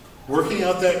working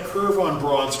out that curve on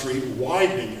Broad Street,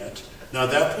 widening it. Now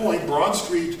at that point, Broad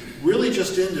Street really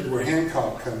just ended where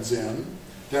Hancock comes in,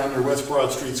 down near West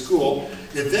Broad Street School.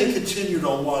 It then continued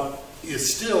on what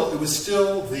is still, it was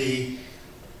still the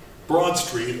Broad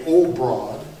Street, Old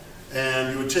Broad,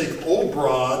 and you would take Old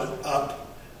Broad up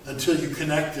until you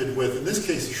connected with, in this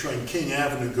case, you're showing King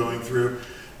Avenue going through,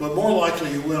 but more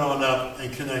likely you went on up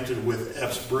and connected with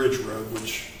Epps Bridge Road,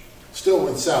 which still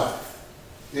went south.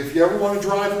 If you ever want to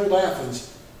drive Old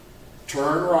Athens,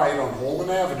 turn right on Holman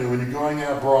Avenue when you're going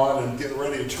out Broad and get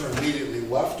ready to turn immediately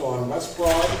left on West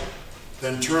Broad,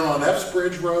 then turn on Epps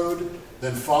Bridge Road,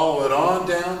 then follow it on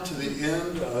down to the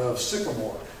end of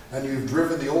Sycamore, and you've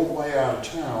driven the old way out of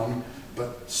town,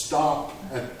 but stop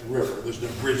at the river. There's no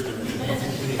bridge there.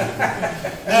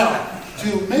 Now,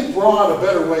 to make Broad a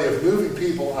better way of moving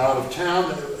people out of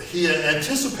town, he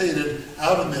anticipated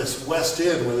out in this west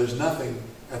end, where there's nothing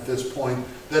at this point,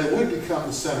 that it would become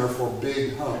the center for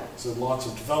big homes and lots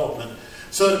of development.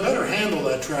 So to better handle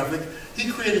that traffic,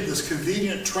 he created this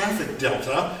convenient traffic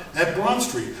delta at Broad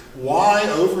Street. Why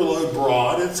overload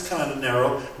Broad? It's kind of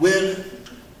narrow. When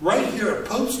right here at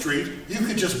Pope Street, you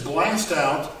could just blast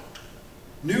out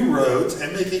new roads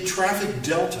and make a traffic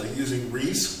delta using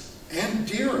Reese and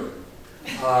Deering,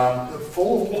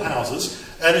 full of old houses.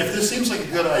 And if this seems like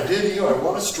a good idea to you, I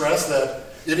want to stress that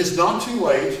it is not too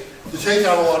late to take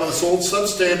out a lot of this old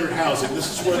substandard housing.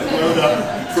 This is where the road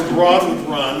up for Broad would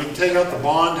run. We can take out the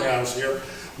Bond House here.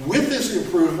 With this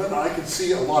improvement, I could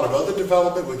see a lot of other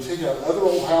development. We could take out other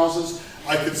old houses.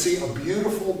 I could see a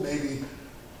beautiful, maybe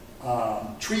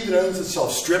tree that owns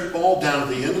itself strip mall down at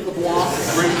the end of the block,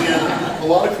 bringing in a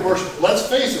lot of commercial. Let's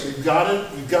face it, we've got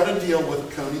to deal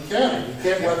with Coney County. We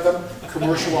can't let them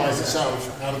commercialize this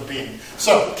out of being.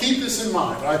 So keep this in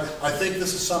mind. I think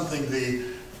this is something the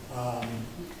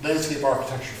landscape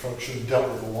architecture folks should have dealt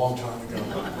with a long time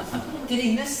ago. Did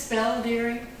he misspell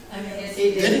Deering? I mean,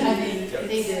 He did. I mean,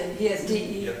 he did. He has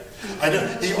D-E. Yeah. I know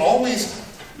he always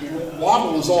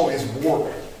Waddle was always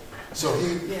warped, so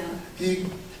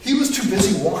he was too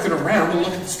busy walking around to look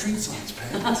at the street signs.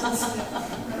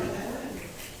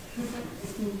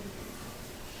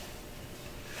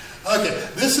 Okay,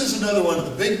 this is another one of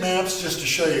the big maps just to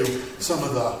show you some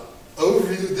of the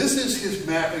overview. This is his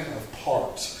mapping of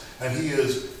parks, and he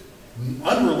is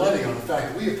unrelenting on the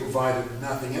fact that we have provided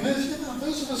nothing. And as you know,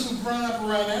 those of us who've grown up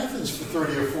around Athens for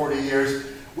 30 or 40 years,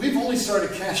 we've only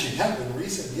started catching up in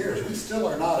recent years. We still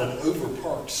are not an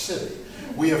over-parked city.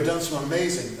 We have done some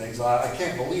amazing things. I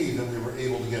can't believe that we were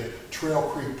able to get Trail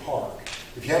Creek Park.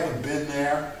 If you haven't been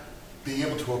there, being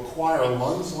able to acquire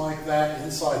lungs like that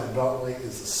inside the Beltway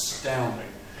is astounding.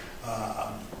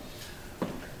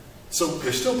 So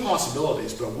there's still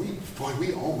possibilities, but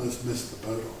we almost missed the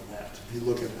boat on that. If you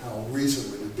look at how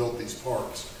recently we built these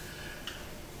parks.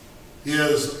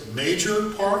 His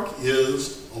major park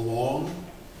is along,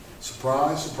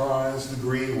 surprise, surprise, the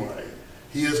Greenway.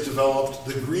 He has developed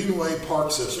the Greenway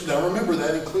Park system. Now remember,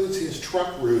 that includes his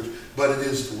truck route, but it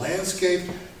is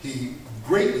landscaped. He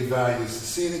greatly values the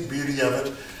scenic beauty of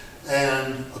it.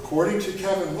 And according to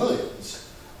Kevin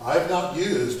Williams, I've not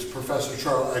used Professor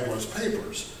Charles Aguilar's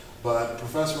papers, but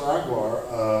Professor Aguilar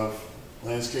of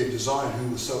landscape design,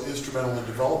 who was so instrumental in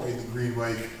developing the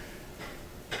Greenway,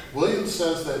 Williams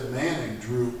says that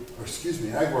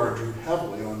Aguilar drew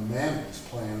heavily on Manning's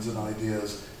plans and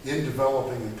ideas in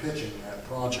developing and pitching that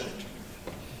project.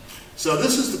 So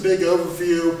this is the big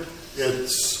overview.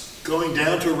 It's going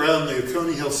down to around the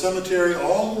Oconee Hill Cemetery,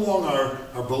 all along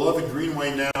our beloved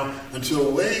Greenway now,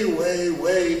 until way, way,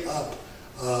 way up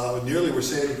nearly where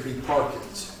Sandy Creek Park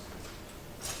is.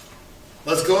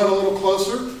 Let's go in a little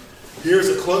closer. Here's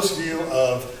a close view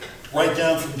of right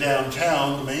down from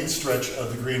downtown, the main stretch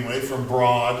of the Greenway, from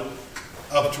Broad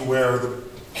up to where the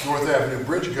North Avenue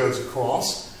Bridge goes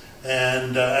across.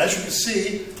 And as you can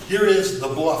see, here is the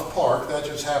Bluff Park. That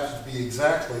just happens to be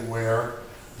exactly where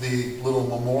the little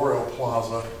memorial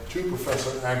plaza to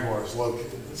Professor Aguilar is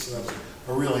located. So that's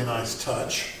a really nice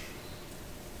touch.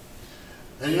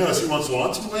 And you notice he wants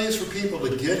lots of ways for people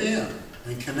to get in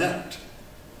and connect.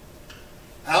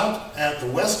 Out at the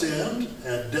west end,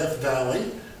 at Death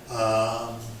Valley,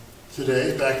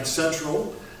 today, back in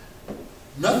Central,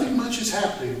 nothing much is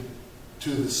happening to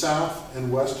the south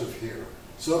and west of here.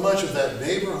 So much of that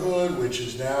neighborhood, which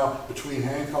is now between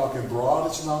Hancock and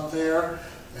Broad, is not there,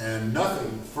 and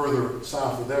nothing further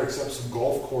south of there except some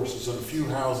golf courses and a few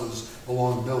houses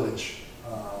along Village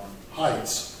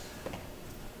Heights.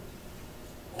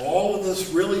 All of this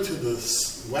really to the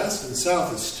west and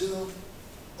south is still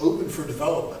open for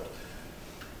development.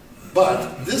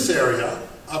 But this area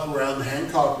up around the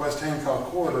Hancock, West Hancock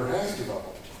corridor has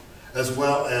developed, as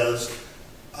well as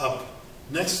up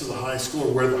next to the high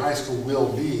school, where the high school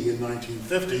will be in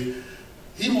 1950.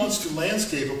 He wants to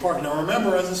landscape a park. Now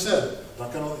remember, as I said,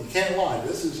 you can't lie,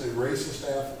 this is a racist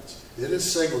Athens. It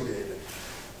is segregated.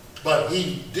 But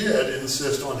he did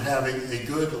insist on having a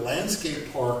good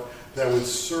landscape park that would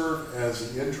serve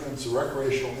as the entrance, the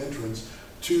recreational entrance,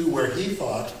 to where he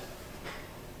thought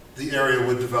the area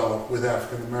would develop with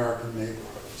African American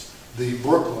neighborhoods. The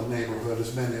Brooklyn neighborhood,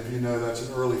 as many of you know, that's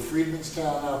an early freedmen's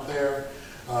town out there,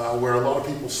 where a lot of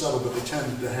people settled, but they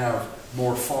tended to have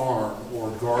more farm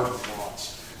or garden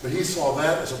lots. But he saw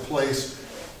that as a place.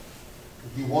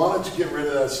 He wanted to get rid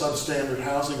of that substandard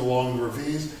housing along the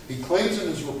ravines. He claims in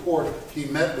his report he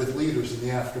met with leaders in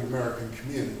the African American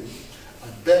community. I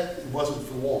bet it wasn't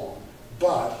for long,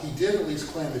 but he did at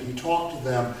least claim that he talked to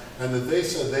them and that they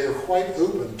said they are quite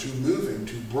open to moving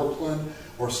to Brooklyn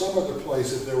or some other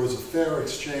place if there was a fair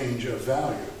exchange of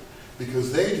value,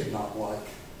 because they did not like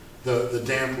the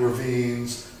damp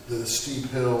ravines, the steep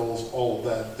hills, all of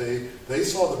that. They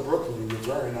saw that Brooklyn was a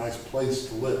very nice place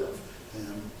to live.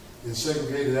 And in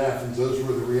segregated Athens, those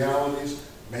were the realities.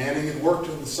 Manning had worked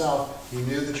in the South. He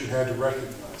knew that you had to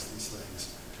recognize these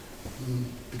things.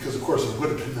 Because, of course, there would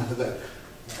have been none of that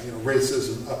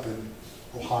racism up in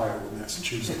Ohio or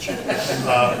Massachusetts.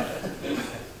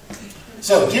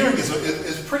 So Deering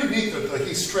is pretty neat that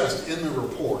he stressed in the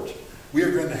report, we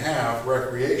are going to have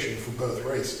recreation for both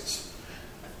races.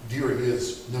 Deering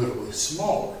is notably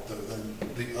smaller, though, than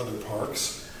the other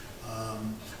parks.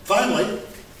 Finally,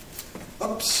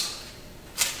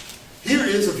 here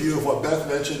is a view of what Beth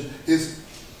mentioned, his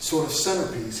sort of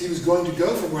centerpiece. He was going to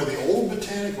go from where the old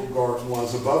botanical garden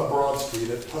was above Broad Street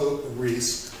at Pope and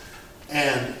Reese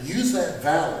and use that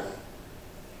valley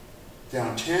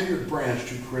down Tanyard Branch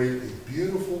to create a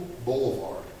beautiful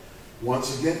boulevard.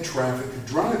 Once again, traffic could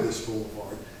drive this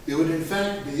boulevard. It would in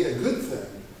fact be a good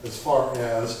thing as far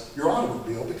as your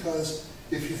automobile, because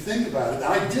if you think about it, and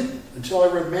I didn't until I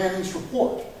read Manning's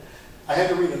report. I had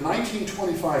to read a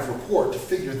 1925 report to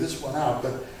figure this one out,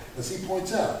 but as he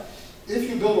points out, if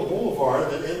you build a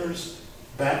boulevard that enters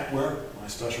back where my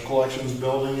Special Collections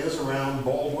building is around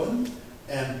Baldwin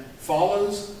and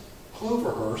follows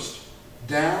Cloverhurst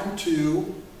down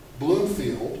to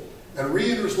Bloomfield and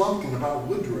re-enters Lumpkin about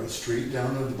Woodruff Street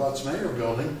down to the Butts Mayer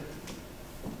building,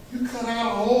 you cut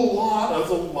out a whole lot of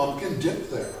the Lumpkin dip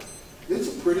there.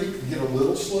 It's a pretty, you get a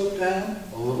little slope down,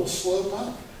 a little slope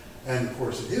up. And of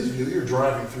course, in his view, you're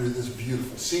driving through this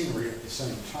beautiful scenery at the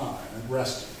same time and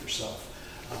resting yourself.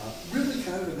 Really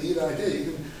kind of a neat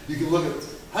idea. You can look at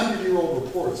 100-year-old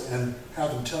reports and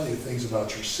have them tell you things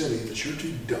about your city that you're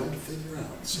too dumb to figure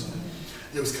out. So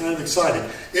it was kind of exciting.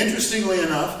 Interestingly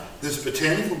enough, this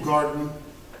botanical garden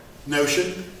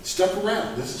notion stuck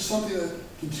around. This is something that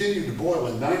continued to boil.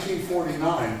 In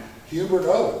 1949, Hubert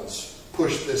Owens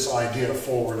pushed this idea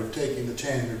forward of taking the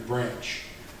Tanyard Branch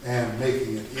and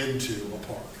making it into a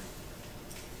park.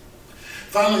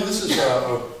 Finally, this is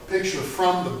a picture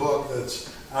from the book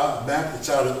that's out, map that's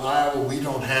out in Iowa. We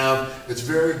don't have, it's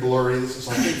very blurry. This is,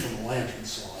 I think, from the lantern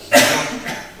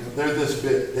slide. They're this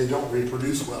big. They don't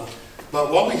reproduce well.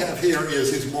 But what we have here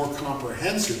is his more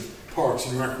comprehensive parks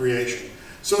and recreation.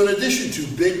 So in addition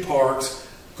to big parks,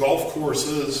 golf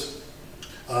courses,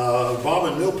 Bob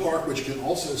and Mill Park, which can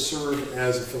also serve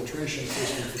as a filtration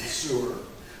system for the sewer,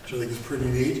 which I think is pretty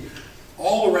neat.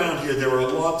 All around here, there are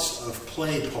lots of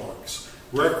play parks,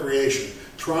 recreation,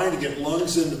 trying to get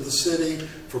lungs into the city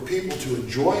for people to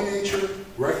enjoy nature,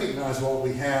 recognize what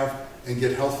we have, and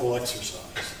get healthful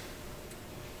exercise.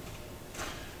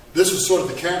 This was sort of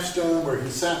the capstone where he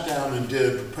sat down and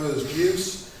did proposed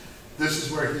use. This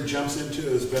is where he jumps into,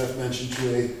 as Beth mentioned,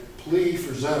 to a plea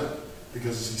for zoning.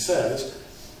 Because as he says,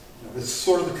 it's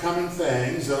sort of the coming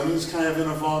thing. Zoning is kind of an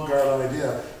avant-garde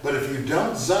idea. But if you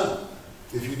don't zone,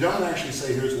 if you don't actually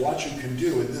say, here's what you can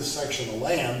do in this section of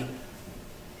land,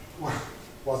 well,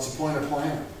 what's the point of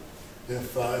planning?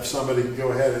 If somebody can go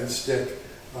ahead and stick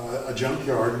a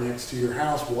junkyard next to your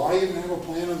house, why even have a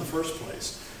plan in the first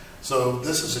place? So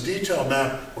this is a detailed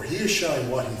map where he is showing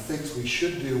what he thinks we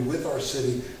should do with our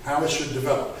city, how it should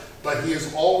develop. But he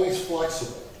is always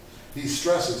flexible. He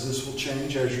stresses this will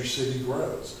change as your city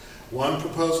grows. One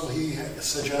proposal he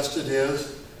suggested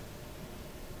is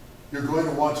you're going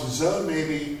to want to zone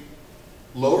maybe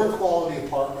lower quality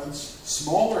apartments,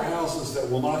 smaller houses that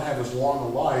will not have as long a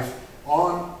life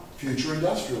on future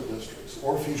industrial districts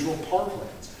or future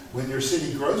parklands. When your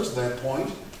city grows to that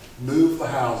point, move the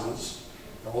houses.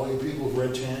 All you people who've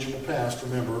read Tangible Past,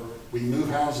 remember, we move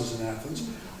houses in Athens.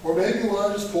 Or maybe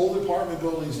we'll just pull the apartment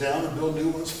buildings down and build new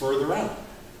ones further out.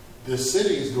 This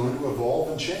city is going to evolve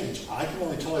and change. I can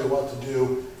only tell you what to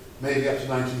do maybe up to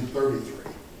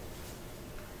 1933.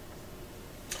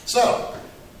 So,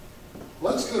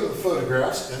 let's go to the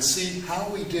photographs and see how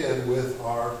we did with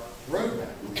our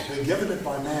roadmap. We've been given it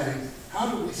by Manning.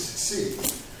 How did we succeed?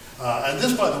 And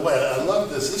this, by the way, I love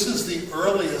this. This is the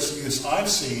earliest use I've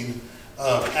seen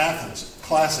of Athens,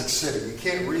 classic city. You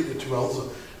can't read it too well. It's a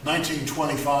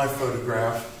 1925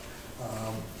 photograph.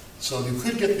 So you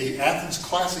could get the Athens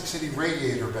Classic City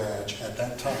Radiator badge at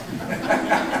that time.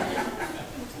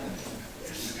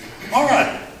 All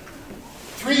right.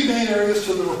 3 main areas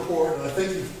to the report, and I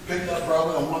think you've picked up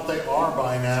probably on what they are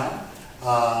by now.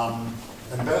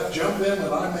 And Beth, jump in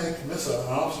when I miss an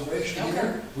observation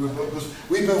here.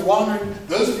 We've been wondering,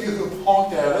 those of you who have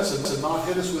honked at us and to not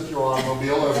hit us with your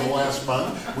automobile over the last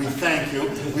month, we thank you.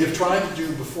 We've tried to do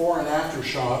before and after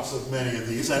shots of many of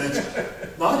these, and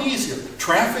it's not easier.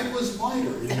 Traffic was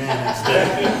lighter in Manning's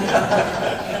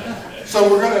day. So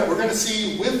we're gonna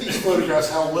see with these photographs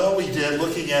how well we did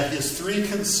looking at his 3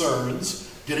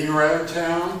 concerns: getting around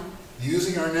town,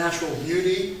 using our natural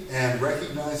beauty, and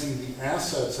recognizing the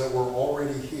assets that were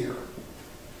already here.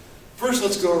 First,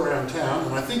 let's go around town,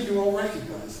 and I think you all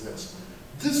recognize this.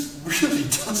 This really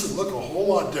doesn't look a whole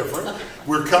lot different.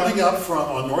 We're coming up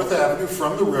on North Avenue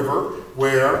from the river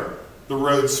where the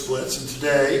road splits, and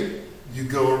today you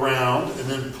go around and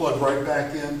then plug right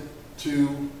back in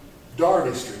to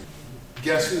Doherty Street.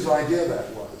 Guess whose idea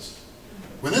that was?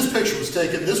 When this picture was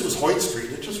taken, this was Hoyt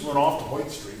Street. It just went off to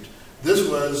Hoyt Street. This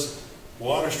was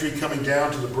Water Street coming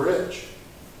down to the bridge.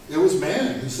 It was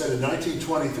Manning who said in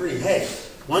 1923, hey,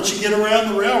 once you get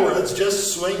around the railroads,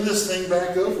 just swing this thing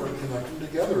back over and connect them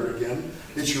together again.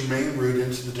 It's your main route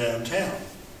into the downtown.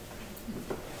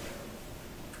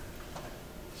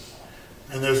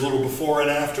 And there's a little before and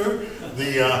after.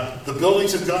 The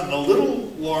buildings have gotten a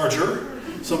little larger.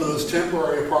 Some of those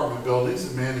temporary apartment buildings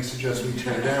that Manning suggests we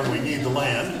tear down, we need the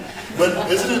land.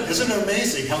 But isn't it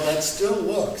amazing how that still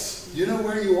looks? You know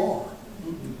where you are.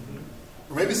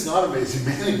 Or maybe it's not amazing.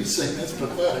 Manning is saying that's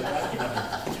pathetic.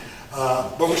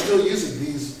 But we're still using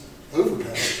these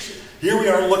overpasses. Here we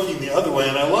are looking the other way,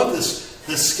 and I love this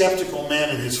skeptical man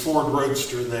in his Ford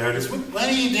Roadster there. Just, why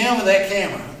are you down with that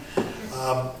camera?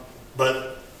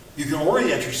 But you can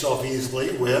orient yourself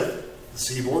easily with the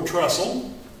Seaboard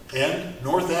Trestle and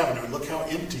North Avenue. Look how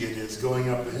empty it is going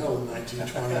up the hill in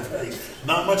 1923.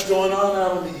 Not much going on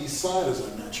out on the east side, as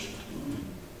I mentioned.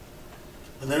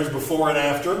 And there's before and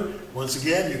after. Once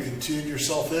again, you can tune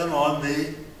yourself in on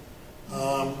the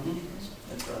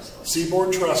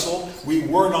Seaboard Trestle. We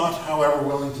were not, however,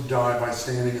 willing to die by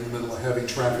standing in the middle of heavy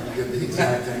traffic to get the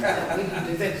exact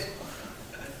angle.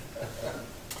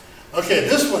 Okay,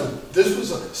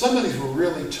 some of these were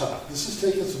really tough. This is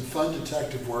taking some fun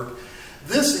detective work.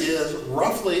 This is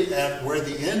roughly at where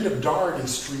the end of Doherty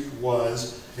Street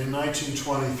was in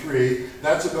 1923.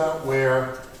 That's about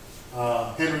where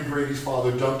Henry Grady's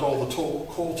father dumped all the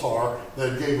coal tar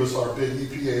that gave us our big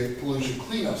EPA pollution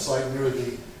cleanup site near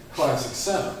the Classic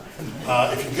Center.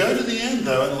 If you go to the end,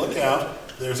 though, and look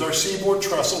out, there's our Seaboard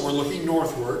Trestle. We're looking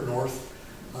northward,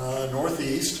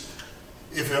 northeast.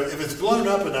 If it's blown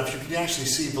up enough, you can actually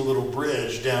see the little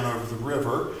bridge down over the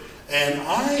river. And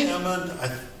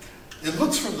it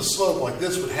looks from the slope like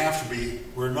this would have to be,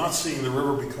 we're not seeing the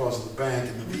river because of the bank,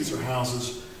 and that these are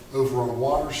houses over on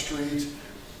Water Street.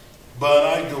 But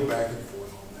I'd go back and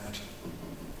forth on that.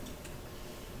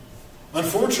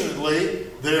 Unfortunately,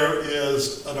 there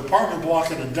is an apartment block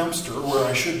and a dumpster where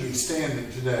I should be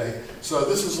standing today. So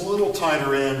this is a little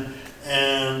tighter in,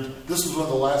 and this is one of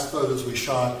the last photos we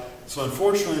shot. So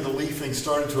unfortunately, the leafing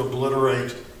started to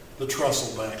obliterate the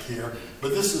trestle back here. But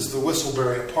this is the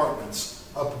Whistleberry Apartments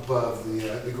up above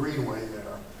the greenway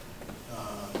there.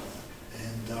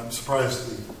 And I'm surprised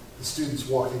the students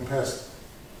walking past,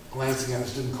 glancing at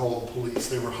us, didn't call the police.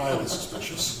 They were highly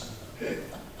suspicious.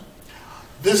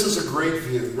 This is a great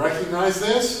view. You recognize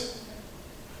this?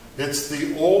 It's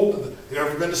the old, have you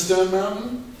ever been to Stone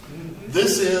Mountain?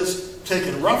 This is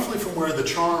taken roughly from where the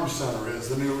Charm Center is,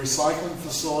 the new recycling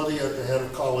facility at the head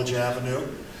of College Avenue,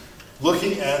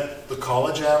 looking at the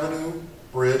College Avenue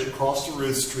bridge across to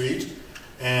Ruth Street,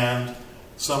 and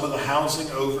some of the housing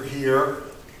over here,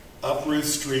 up Ruth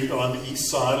Street on the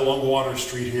east side, along Water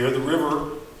Street here. The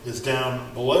river is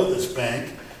down below this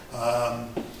bank.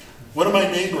 One of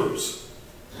my neighbors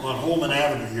on Holman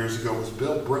Avenue years ago was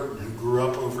Bill Britton, who grew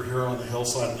up over here on the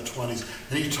hillside in the 20s,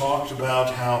 and he talked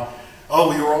about how, oh,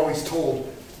 we were always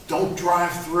told, don't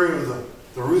drive through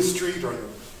the Ruth Street, or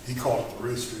he called it the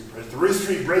Ruth Street Bridge, the Ruth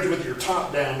Street Bridge with your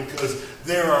top down, because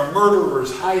there are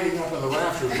murderers hiding up in the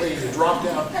rafters waiting to drop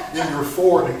down in your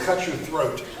Ford and cut your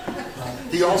throat.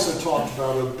 He also talked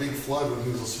about a big flood when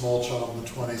he was a small child in the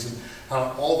 20s, and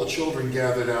how all the children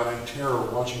gathered out in terror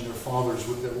watching their fathers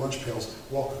with their lunch pails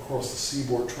walk across the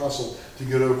seaboard trestle to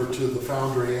get over to the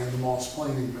foundry and the Moss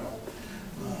planing mill.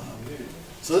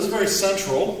 So this is very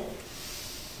central.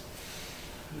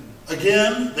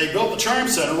 Again, they built the Charm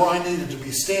Center where I needed to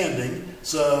be standing,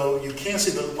 so you can't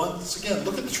see, but once again,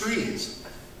 look at the trees.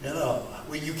 You know,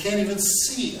 you can't even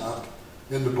see up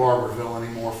into Barberville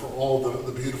anymore for all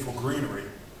the beautiful greenery.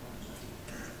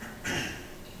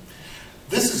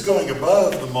 This is going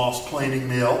above the Moss planing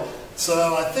mill,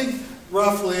 so I think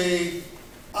roughly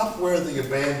up where the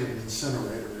abandoned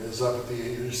incinerator is, up at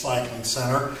the recycling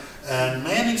center. And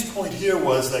Manning's point here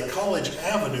was that College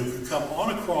Avenue could come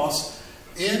on across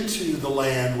into the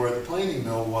land where the planing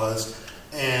mill was,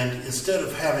 and instead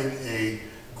of having a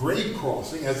grade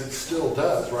crossing, as it still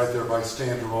does right there by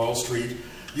Standard Oil Street,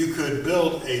 you could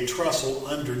build a trestle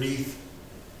underneath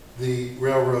the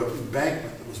railroad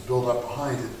embankment that was built up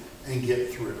behind it and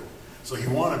get through. So he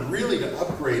wanted really to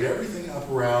upgrade everything up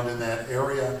around in that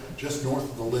area just north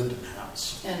of the Linden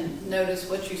House. And notice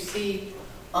what you see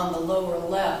on the lower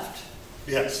left.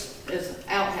 Yes. Is an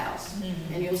outhouse.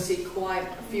 And you'll see quite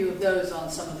a few of those on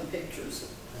some of the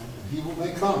pictures. And he will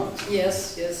make comments.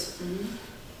 Yes, yes.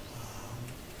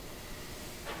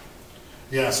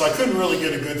 Yeah, so I couldn't really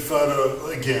get a good photo.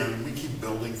 Again, we keep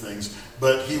building things.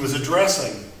 But he was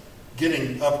addressing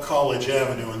getting up College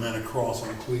Avenue and then across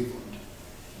on Cleveland.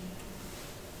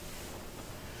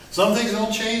 Some things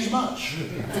don't change much.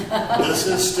 This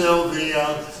is still the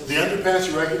underpass.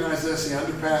 You recognize this, the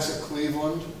underpass at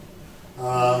Cleveland.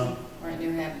 Right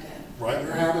near Habitat. Right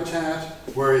near Habitat,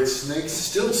 where it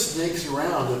still snakes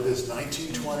around at this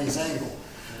 1920s angle.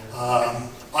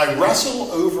 I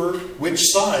wrestle over which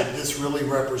side this really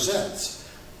represents.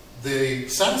 The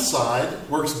south side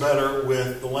works better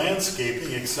with the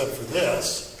landscaping, except for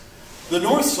this. The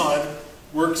north side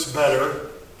works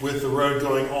better with the road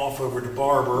going off over to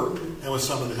Barber and with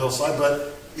some of the hillside,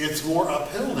 but it's more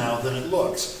uphill now than it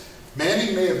looks.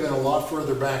 Manning may have been a lot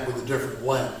further back with a different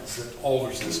lens that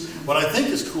alters this. What I think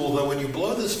is cool, though, when you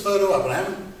blow this photo up, and I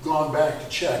haven't gone back to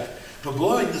check, but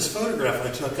blowing this photograph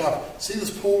I took up, see this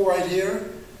pole right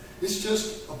here? It's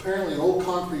just apparently an old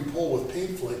concrete pole with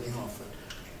paint flaking off it.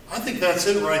 I think that's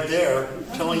it right there,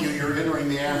 telling you you're entering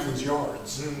the Athens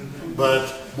yards.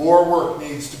 But more work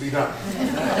needs to be done.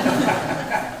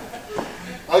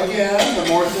 Again, the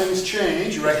more things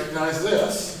change, you recognize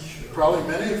this. Probably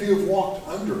many of you have walked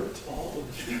under it.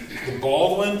 The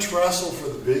Baldwin trestle for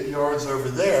the big yards over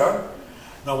there.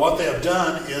 Now what they have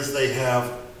done is they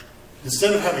have,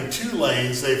 instead of having two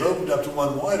lanes, they've opened up to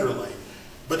one wider lane.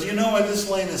 But do you know why this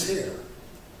lane is here?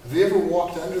 Have you ever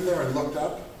walked under there and looked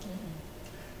up?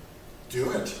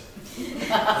 Do it.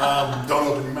 Don't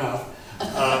open your mouth.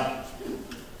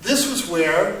 This was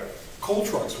where coal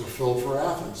trucks were filled for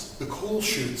Athens. The coal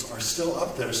chutes are still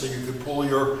up there, so you could pull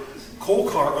your coal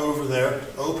car over there,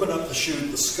 open up the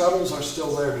chute. The scuttles are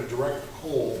still there to direct the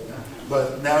coal,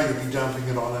 but now you'd be dumping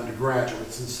it on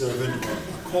undergraduates instead of into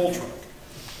a coal truck.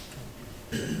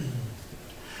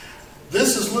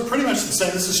 This is pretty much the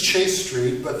same. This is Chase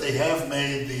Street, but they have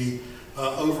made the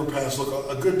overpass look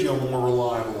a good deal more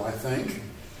reliable, I think.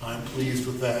 I'm pleased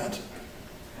with that.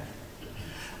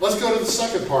 Let's go to the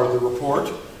second part of the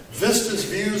report. Vistas,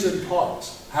 views, and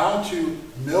parks. How to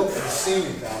milk the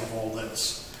scenic out of all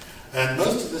this. And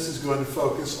most of this is going to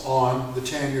focus on the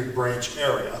Tanyard Branch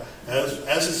area,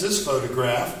 as is this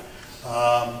photograph.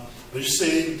 But you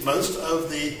see, most of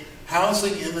the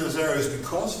housing in those areas,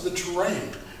 because of the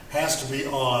terrain, has to be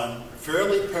on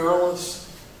fairly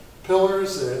perilous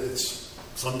pillars.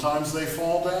 Sometimes they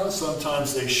fall down,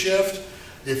 sometimes they shift.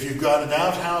 If you've got an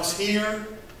outhouse here,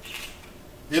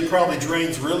 it probably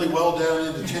drains really well down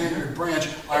into Tanyard Branch.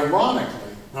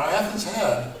 Ironically, now Athens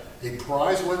had a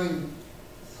prize-winning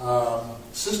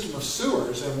system of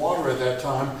sewers and water at that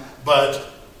time, but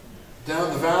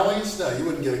Down the valleys, no, you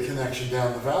wouldn't get a connection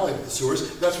down the valley with the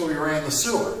sewers. That's where we ran the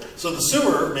sewer. So the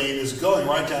sewer main is going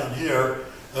right down here,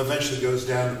 eventually goes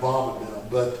down to Bobbitville.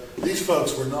 But these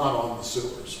folks were not on the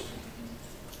sewers.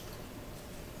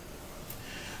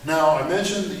 Now, I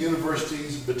mentioned the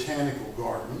university's botanical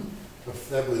garden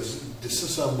that was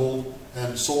disassembled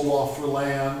and sold off for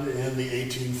land in the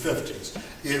 1850s.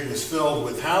 It was filled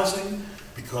with housing,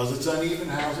 because it's uneven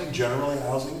housing, generally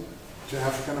housing to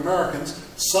African Americans.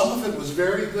 Some of it was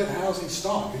very good housing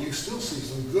stock, and you still see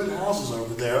some good houses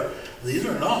over there. These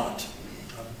are not.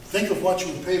 Think of what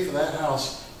you would pay for that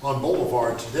house on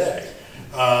Boulevard today.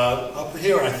 Up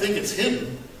here, I think it's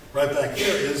hidden, right back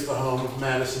here is the home of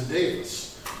Madison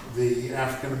Davis, the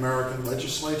African American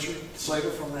legislator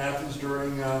from Athens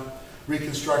during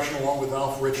Reconstruction, along with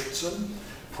Alf Richardson.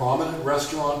 Prominent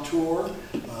restaurateur,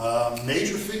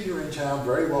 major figure in town,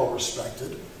 very well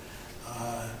respected.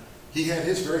 He had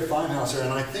his very fine house there,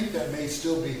 and I think that may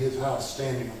still be his house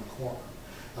standing on the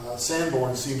corner.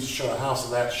 Sanborn seems to show a house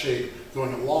of that shape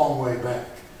going a long way back.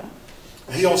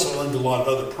 He also owned a lot of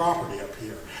other property up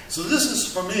here. So this is,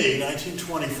 for me,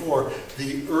 1924,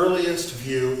 the earliest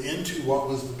view into what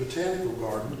was the botanical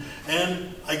garden,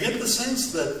 and I get the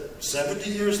sense that 70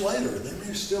 years later, there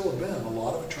may still have been a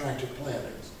lot of attractive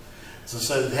plantings. As I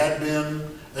said, it had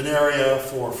been an area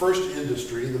for first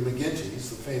industry. The McGinty's,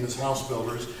 the famous house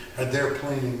builders, had their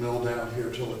planing mill down here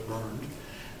till it burned.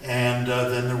 And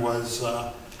then there was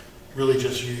really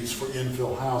just used for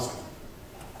infill housing.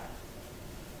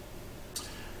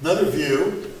 Another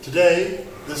view. Today,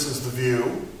 this is the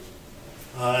view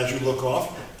as you look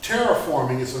off.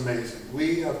 Terraforming is amazing.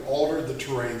 We have altered the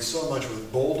terrain so much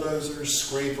with bulldozers,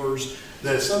 scrapers,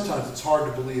 that sometimes it's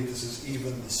hard to believe this is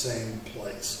even the same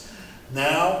place.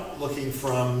 Now, looking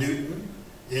from Newton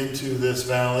into this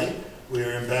valley,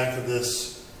 we're in back of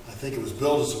this, I think it was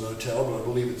built as a motel, but I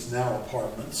believe it's now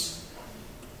apartments.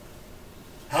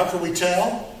 How can we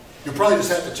tell? You'll probably just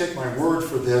have to take my word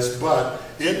for this, but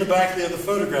in the back there of the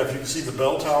photograph, you can see the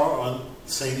bell tower on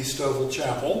St. Estoval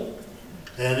Chapel,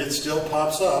 and it still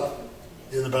pops up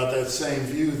in about that same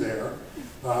view there.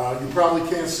 You probably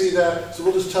can't see that, so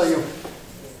we'll just tell you,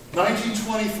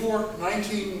 1924,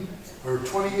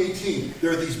 2018,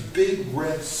 there are these big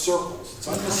red circles. It's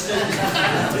unmistakable.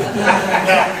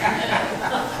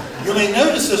 Now, you may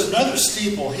notice there's another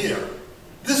steeple here.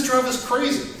 This drove us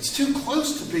crazy. It's too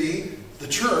close to be the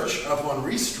church up on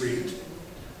Reese Street.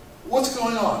 What's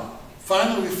going on?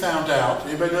 Finally, we found out.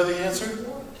 Anybody know the answer?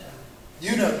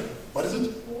 You know. What is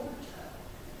it?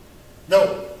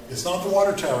 No, it's not the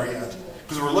water tower yet,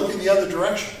 because we're looking the other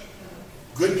direction.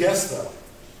 Good guess, though.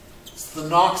 It's the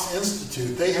Knox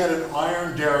Institute. They had an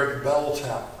iron derrick bell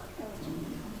tower,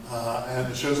 and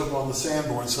it shows up on the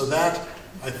Sanborn. So that,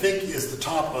 I think, is the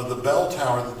top of the bell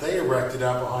tower that they erected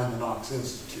out behind the Knox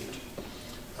Institute.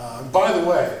 By the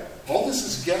way, all this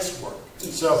is guesswork.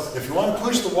 So if you want to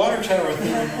push the water tower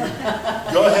theory,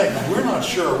 go ahead. We're not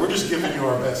sure. We're just giving you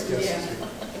our best guesses here.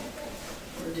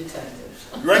 We're detectives.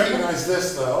 Recognize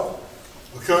this, though.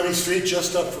 Oconee Street,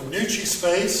 just up from Nucci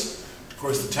Space. Of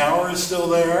course, the tower is still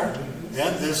there.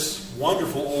 And this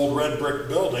wonderful old red brick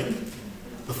building.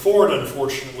 The Ford,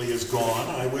 unfortunately, is gone.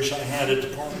 I wish I had it to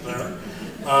park there.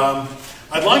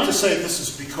 I'd like to say this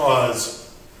is because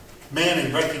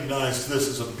Manning recognized this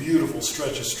as a beautiful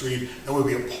stretch of street and would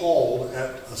be appalled at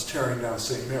us tearing down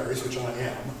St. Mary's, which I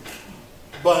am.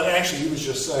 But actually, he was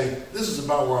just saying, this is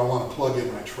about where I want to plug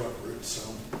in my truck route. So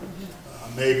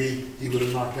maybe he would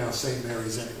have knocked down St.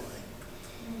 Mary's anyway.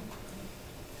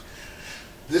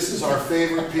 This is our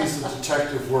favorite piece of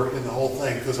detective work in the whole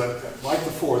thing, because like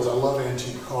the Fords, I love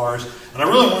antique cars, and I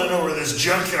really want to know where this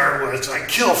junkyard was. I'd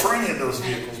kill for any of those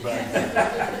vehicles back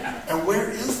then. And where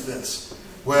is this?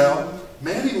 Well,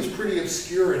 Manning was pretty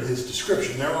obscure in his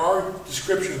description. There are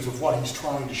descriptions of what he's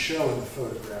trying to show in the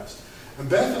photographs. And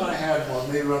Beth and I had,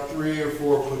 maybe about 3 or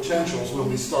 4 potentials when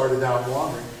we started out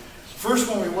wandering. First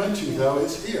one we went to, though,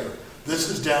 is here. This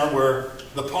is down where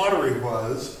the pottery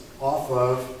was, off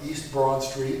of East Broad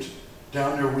Street,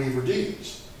 down near Weaver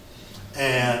Dees.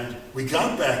 And we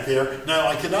got back there. Now,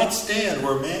 I cannot stand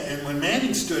where when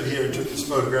Manning stood here and took this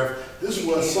photograph, this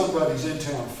was somebody's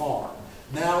in-town farm.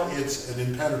 Now it's an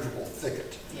impenetrable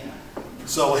thicket. Yeah.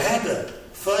 So I had to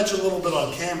fudge a little bit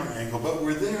on camera angle, but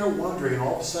we're there wondering, and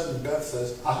all of a sudden Beth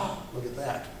says, ah, look at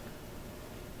that.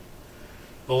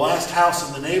 The last house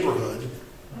in the neighborhood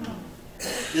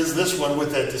is this one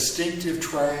with that distinctive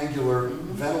triangular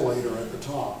ventilator at the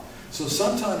top. So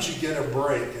sometimes you get a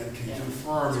break and can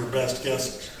confirm your best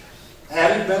guesses.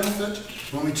 Added benefit,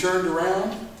 when we turned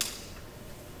around,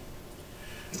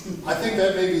 I think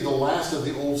that may be the last of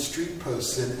the old street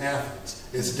posts in Athens.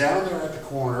 It's down there at the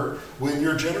corner. When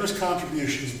your generous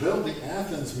contributions build the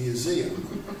Athens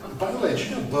Museum. By the way, did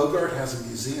you know Bogart has a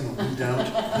museum and we don't?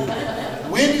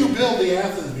 When you build the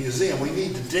Athens Museum, we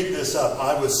need to dig this up.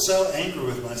 I was so angry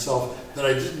with myself that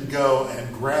I didn't go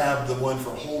and grab the one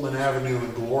for Holman Avenue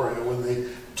in Gloria when they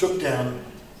took down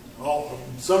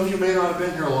some of you may not have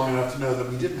been here long enough to know that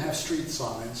we didn't have street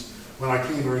signs when I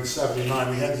came here in '79.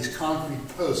 We had these concrete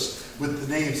posts with the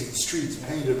names of the streets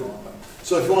painted on them.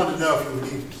 So if you wanted to know if you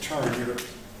would need to turn, you're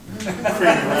creeping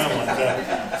around like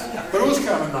that. But it was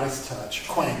kind of a nice touch,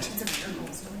 quaint.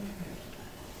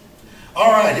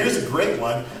 All right, here's a great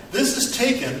one. This is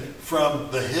taken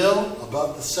from the hill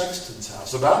above the sexton's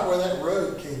house, about where that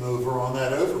road came over on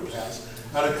that overpass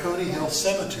out of Coney Hill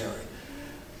Cemetery.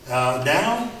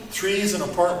 Now, trees and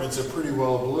apartments have pretty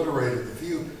well obliterated the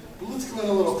view, but let's go in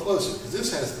a little closer, because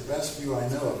this has the best view I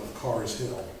know of Carr's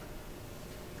Hill.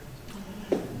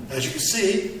 As you can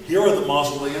see, here are the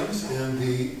mausoleums in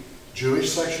the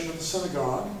Jewish section of the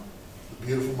synagogue, the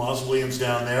beautiful mausoleums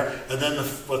down there, and then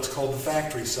what's called the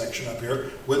factory section up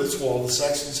here with its wall. The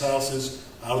sexton's house is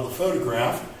out of the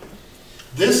photograph.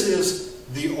 This is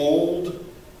the old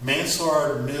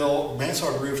mansard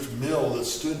roofed mill that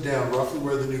stood down roughly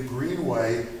where the new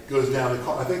greenway goes down.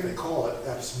 I think they call it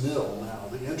Epps Mill now,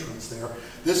 the entrance there.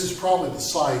 This is probably the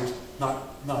site, not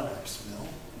Epps Mill,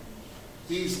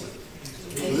 Easley.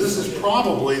 This is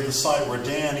probably the site where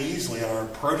Dan Easley, our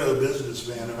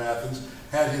proto-businessman of Athens,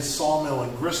 had his sawmill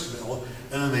and grist mill,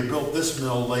 and then they built this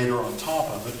mill later on top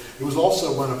of it. It was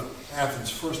also one of Athens'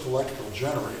 first electrical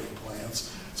generating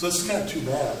plants, so it's kind of too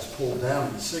bad it's pulled down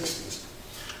in the 60s.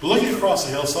 But looking across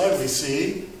the hillside, we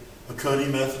see Oconee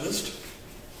Methodist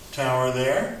Tower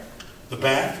there, the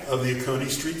back of the Oconee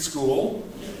Street School.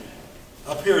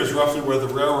 Up here is roughly where the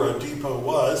railroad depot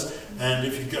was, and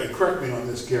if you go, correct me on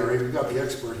this, Gary, we've got the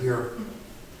expert here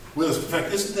with us. In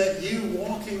fact, isn't that you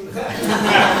walking? What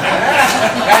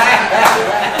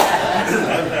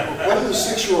if the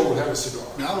 6-year-old would have a cigar?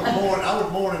 I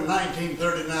was born in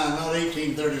 1939, not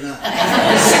 1839.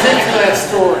 Stick to that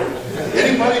story.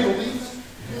 Anybody believe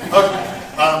that? Okay.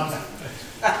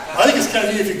 I think it's kind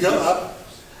of neat if you go up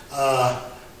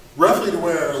roughly to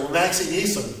where Maxine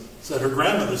Eason said her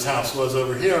grandmother's house was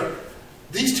over here.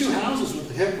 These two houses with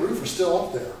the hip roof are still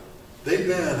up there. They've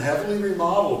been heavily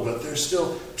remodeled, but there's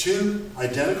still two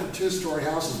identical two-story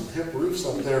houses with hip roofs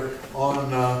up there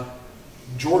on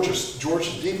Georgia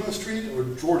Depot Street, or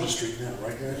Georgia Street now,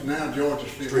 right, guys? It's now Georgia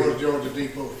Street. What is Georgia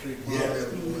Depot Street? Yeah.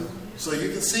 So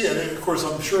you can see it. And of course,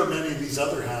 I'm sure many of these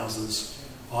other houses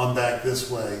on back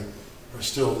this way are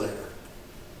still there.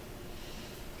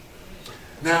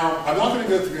 Now, I'm not going to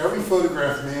go through every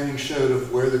photograph Manning showed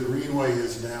of where the greenway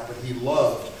is now, but he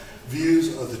loved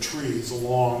views of the trees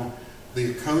along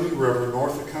the Oconee River,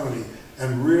 North Oconee,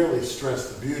 and really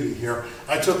stressed the beauty here.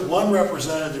 I took one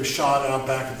representative shot out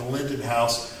back at the Linden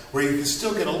House where you can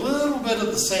still get a little bit of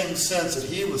the same sense that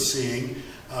he was seeing.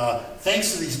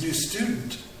 Thanks to these new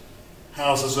student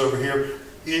houses over here,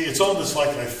 it's almost like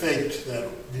I faked that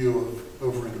view of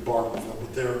over into Barberville,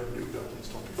 but their new buildings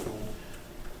don't be fooled.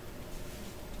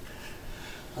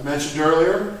 I mentioned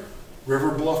earlier,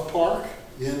 River Bluff Park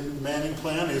in Manning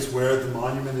Plan is where the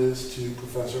monument is to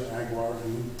Professor Aguilar,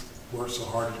 who worked so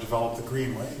hard to develop the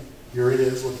Greenway. Here it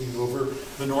is looking over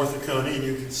the North Oconee, and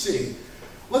you can see.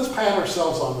 Let's pat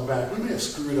ourselves on the back. We may have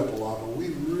screwed up a lot, but we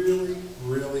really,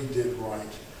 really did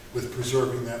right with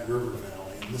preserving that river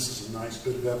valley. And this is a nice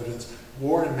bit of evidence.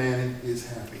 Warren Manning is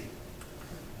happy.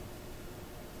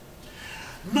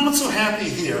 Not so happy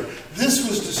here. This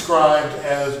was described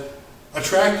as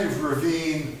attractive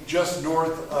ravine just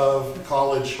north of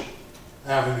College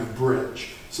Avenue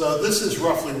Bridge. So this is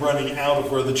roughly running out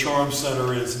of where the Charm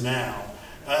Center is now.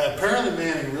 Apparently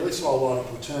Manning really saw a lot of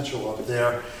potential up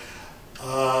there.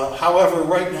 However,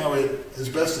 right now, as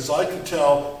best as I could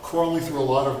tell, crawling through a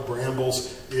lot of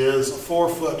brambles is a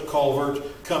 4-foot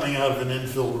culvert coming out of an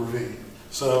infill ravine.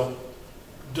 So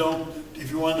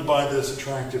if you wanted to buy this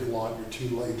attractive lot, you're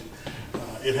too late.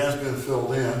 It has been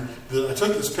filled in. I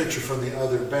took this picture from the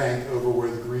other bank over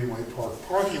where the Greenway Park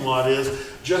parking lot is,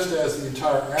 just as the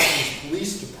entire Athens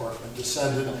Police Department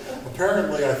descended.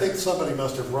 Apparently, I think somebody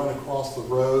must have run across the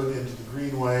road into the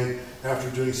Greenway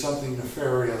after doing something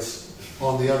nefarious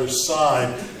on the other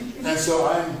side. And so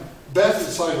I'm Beth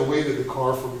decided to wait in the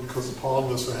car for me because the pollen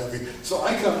was so heavy. So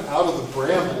I come out of the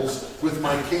brambles with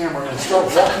my camera and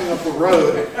start walking up the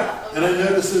road, and I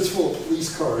notice it's full of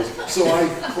police cars. So I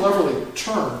cleverly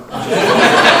turn.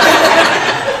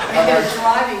 And they're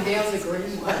driving down the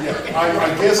Greenway. Yeah,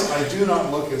 I guess I do not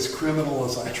look as criminal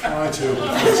as I try to,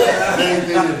 because they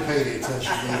didn't pay any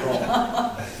attention to me at all.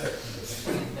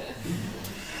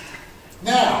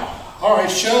 Now, all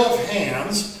right, show of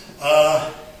hands.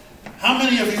 How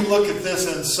many of you look at this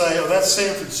and say, oh, that's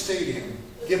Sanford Stadium.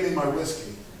 Give me my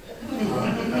whiskey.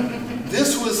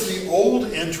 This was the old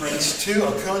entrance to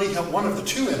Oconee Hill, one of the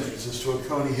two entrances to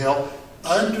Oconee Hill,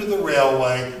 under the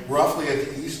railway, roughly at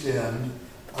the east end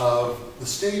of the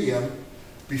stadium,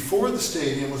 before the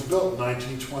stadium was built in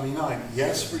 1929.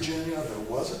 Yes, Virginia, there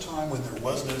was a time when there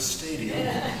was no stadium,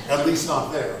 at least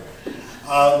not there.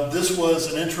 This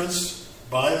was an entrance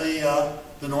by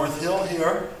the North Hill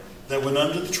here that went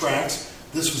under the tracks.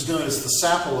 This was known as the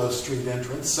Sapelo Street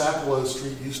entrance. Sapelo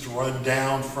Street used to run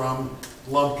down from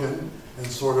Lumpkin and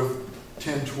sort of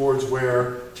tend towards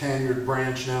where Tanyard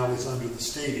Branch now is under the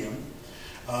stadium.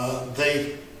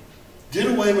 They did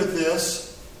away with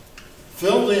this,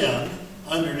 filled in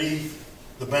underneath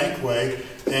the bankway,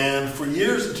 and for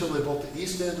years until they built the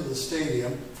east end of the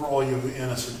stadium, for all you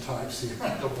innocent types here,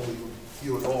 I don't believe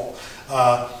you at all,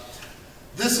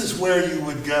 this is where you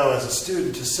would go as a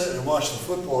student to sit and watch the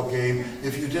football game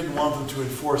if you didn't want them to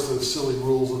enforce those silly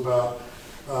rules about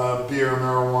beer,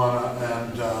 marijuana,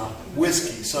 and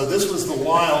whiskey. So this was the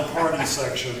wild party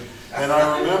section. And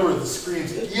I remember the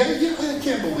screams, yeah, I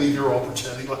can't believe you're all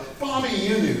pretending. Like, Bobby,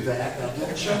 you knew that, now,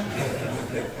 didn't you?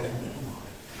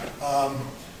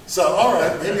 So, all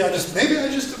right, maybe I just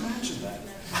imagined that.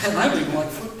 And I didn't like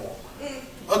football.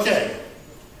 Okay,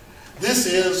 this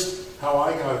is how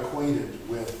I got acquainted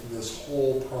with this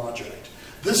whole project.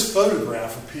 This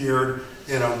photograph appeared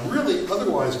in a really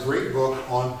otherwise great book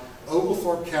on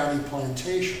Oglethorpe County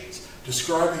plantations,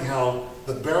 describing how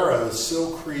the Barrows,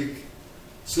 Sill Creek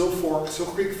Fork,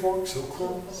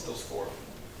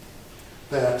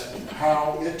 that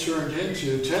how it turned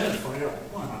into tenant farm.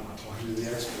 Well, I'm not talking to the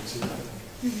experts here.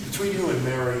 Between you and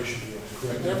Mary, you should be able to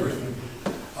correct everything.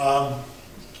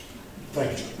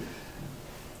 Thank you.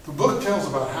 The book tells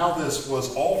about how this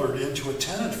was altered into a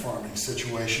tenant farming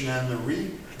situation and the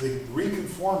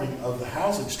reconforming of the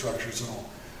housing structures and all.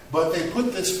 But they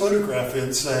put this photograph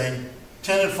in saying,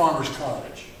 tenant farmer's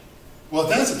cottage. Well, if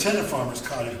that's a tenant farmer's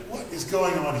cottage, what is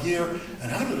going on here?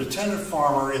 And how did a tenant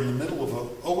farmer in the middle of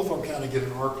Oglethorpe County get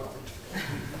an arc light?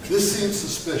 This seems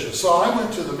suspicious. So I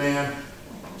went to the man,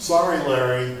 sorry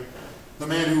Larry, the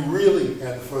man who really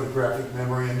had the photographic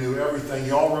memory and knew everything.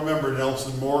 You all remember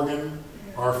Nelson Morgan,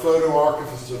 our photo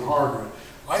archivist at Harvard.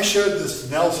 I showed this to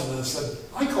Nelson and said,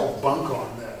 I call bunk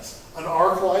on this. An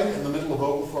arc light in the middle of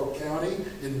Oglethorpe County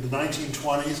in the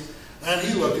 1920s. And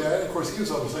he looked at it. Of course, he was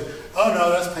able to say, oh,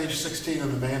 no, that's page 16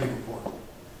 of the Manning Report.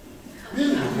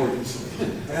 Manning Report, you see.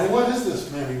 And what is this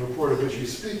Manning Report of which you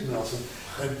speak, Nelson?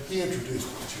 And he introduced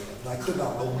me to it. And I could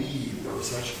not believe there was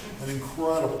such an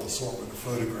incredible assortment of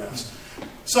photographs.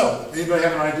 So, anybody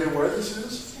have an idea where this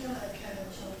is?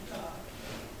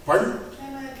 Pardon?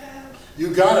 You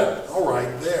got it. All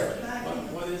right, there.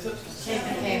 What is it?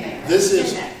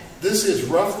 This is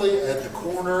roughly at the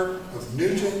corner of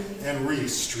Newton and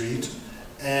Reese Street,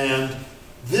 and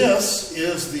this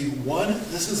is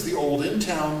the old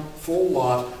in-town full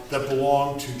lot that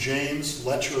belonged to James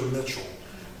Letcher Mitchell,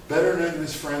 better known to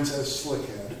his friends as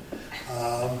Slickhead,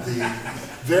 the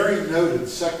very noted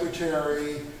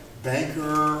secretary,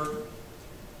 banker.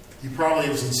 He probably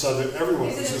was in Southern. Everyone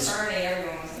was an attorney.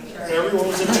 Everyone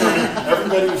was an attorney.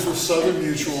 Everybody was with Southern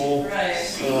Mutual. Right.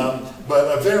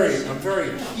 But a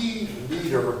very key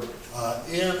leader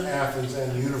in Athens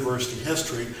and university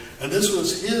history. And this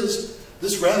was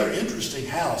this rather interesting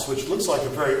house, which looks like a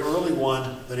very early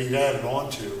one that he'd added on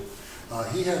to.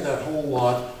 He had that whole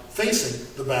lot facing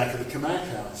the back of the Kamak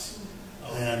House.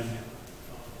 And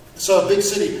so a big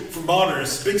city, for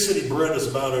modernists, big city bread is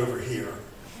about over here.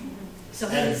 So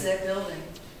what is that building?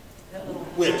 That little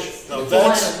Which? No,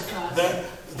 house?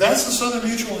 that's the Southern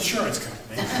Mutual Insurance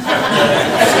Company.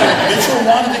 Mitchell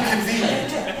wanted it convenient.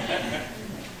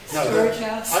 Storage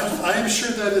house? I am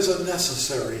sure that is a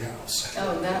necessary house.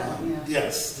 Oh, that one, yeah.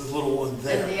 Yes, the little one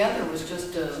there. And the other was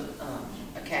just a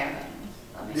cabin.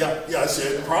 I mean, Yeah, I see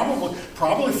it.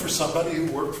 Probably for somebody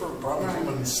who worked for, probably from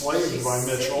enslaved by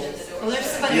Mitchell. Well, there's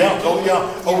somebody. Yeah,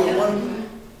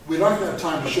 we're not going to have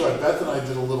time to show it. Beth and I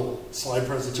did a little slide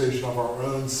presentation of our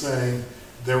own saying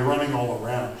they're running all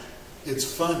around. It's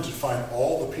fun to find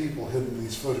all the people hidden in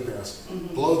these photographs.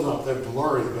 Blow them up, they're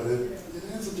blurry, but it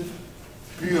has a different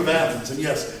view of Athens. And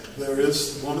yes, There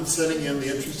is a woman sitting in the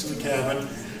entrance to the cabin.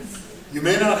 You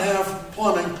may not have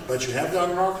plumbing, but you have got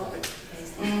an arc light.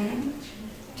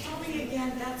 Tell me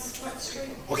again, that's what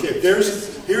street? Okay,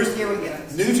 here's Here we go.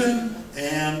 Newton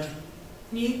and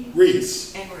New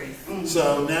Reese. and Reese.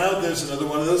 So now there's another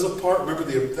one of those remember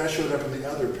that showed up in the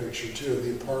other picture too,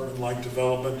 the apartment-like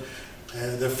development.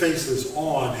 And the face is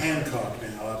on Hancock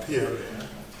now up here.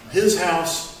 His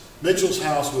house, Mitchell's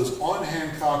house, was on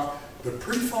Hancock, but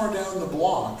pretty far down the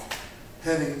block,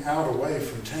 heading out away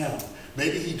from town.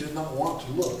 Maybe he did not want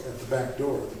to look at the back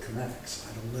door that connects.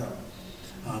 I don't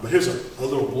know. But here's a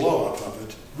little blow-up of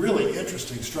it. Really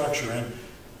interesting structure, and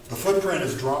the footprint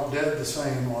is drop dead the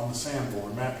same on the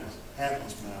Sanborn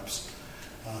Atlas maps.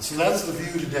 So that's the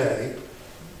view today.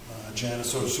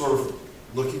 Janice, so sort of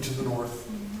looking to the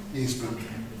northeast, but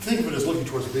think of it as looking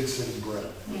towards the big city bread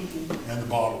and the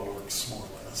bottle works, more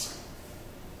or less.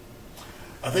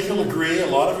 I think you'll agree a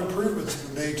lot of improvements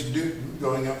have been made to Newton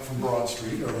going up from Broad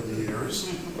Street over the years.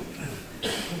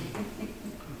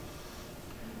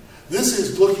 This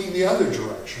is looking the other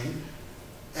direction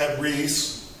at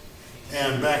Reese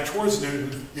and back towards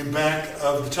Newton in back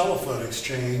of the telephone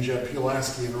exchange at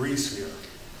Pulaski and Reese here.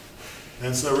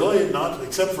 And so really not,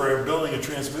 except for building a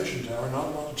transmission tower, not a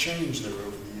lot of change there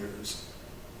over the years.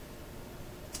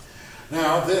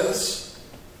 Now this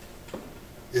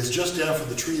is just down from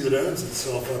the tree that owns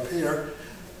itself up here.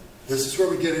 This is where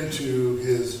we get into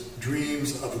his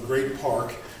dreams of a great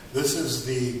park. This is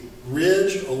the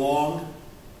ridge along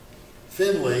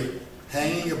Finley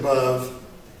hanging above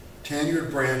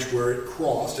Tanyard Branch where it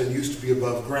crossed and used to be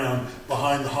above ground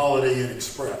behind the Holiday Inn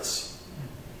Express.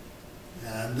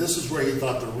 And this is where he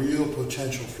thought the real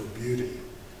potential for beauty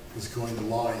was going to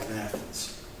lie in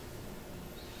Athens.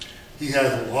 He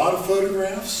has a lot of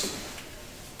photographs.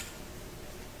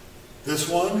 This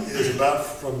one is about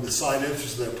from the side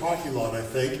entrance of their parking lot, I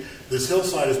think. This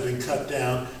hillside has been cut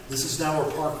down. This is now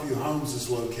where Parkview Homes is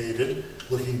located,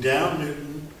 looking down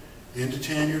Newton into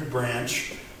Tanyard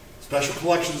Branch. Special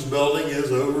Collections Building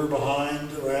is over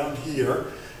behind around here.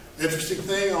 Interesting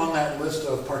thing on that list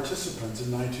of participants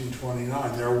in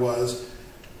 1929, there was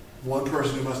one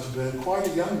person who must have been quite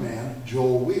a young man,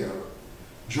 Joel Weir.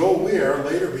 Joel Weir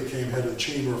later became head of the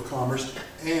Chamber of Commerce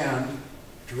and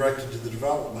directed to the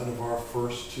development of our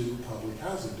first two public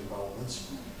housing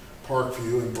developments,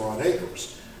 Parkview and Broad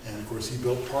Acres. And of course he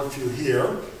built Parkview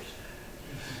here.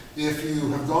 If you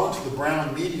have gone to the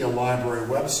Brown Media Library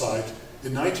website,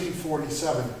 in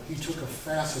 1947, he took a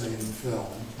fascinating film.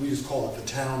 We just call it the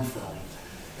town film.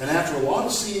 And after a lot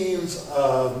of scenes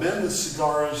of men with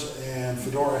cigars and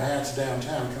fedora hats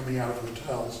downtown coming out of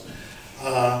hotels,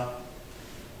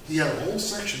 he had a whole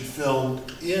section filmed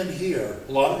in here.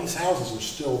 A lot of these houses are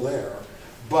still there,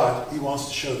 but he wants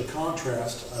to show the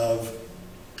contrast of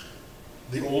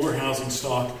the older housing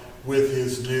stock with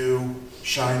his new,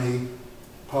 shiny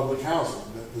public housing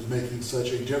that was making such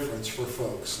a difference for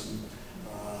folks. And,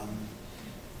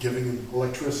 giving them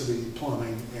electricity,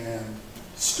 plumbing, and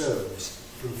stoves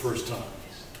for the first time.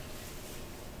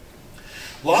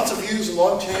 Lots of views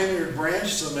along Tanyard Branch,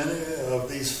 so many of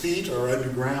these feet are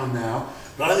underground now,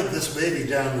 but I think this may be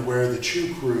down to where the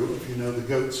Chew Crew, if you know the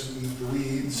goats who eat the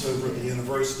weeds over at the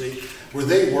university, where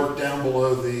they work down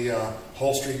below the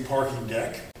Hall Street parking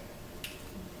deck.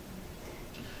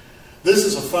 This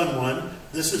is a fun one.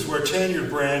 This is where Tanyard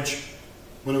Branch,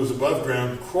 when it was above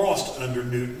ground, crossed under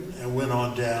Newton and went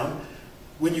on down.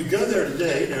 When you go there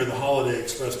today, near the Holiday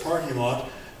Express parking lot,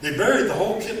 they buried the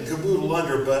whole kit and caboodle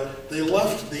under, but they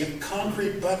left the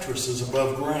concrete buttresses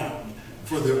above ground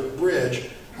for the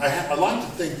bridge. I like to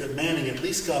think that Manning at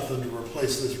least got them to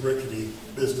replace this rickety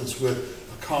business with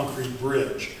a concrete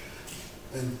bridge.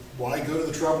 And why go to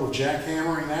the trouble of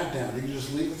jackhammering that down? You can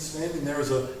just leave it standing there as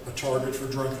a target for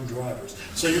drunken drivers.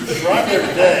 So you can drive there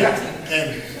today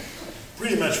and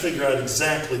pretty much figure out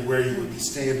exactly where you would be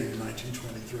standing in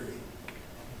 1923.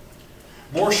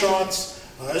 More shots.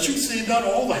 As you can see, not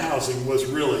all the housing was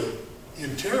really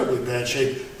in terribly bad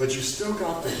shape, but you still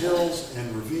got the hills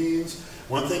and ravines.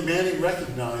 One thing Manning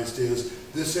recognized is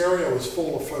this area was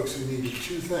full of folks who needed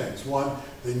two things. One,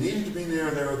 they needed to be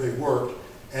near there they worked,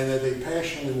 and that they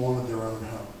passionately wanted their own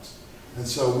homes. And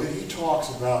so when he talks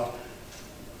about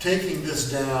taking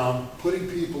this down, putting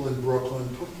people in Brooklyn,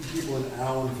 putting people in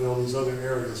Allenville, these other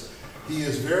areas, he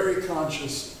is very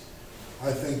conscious,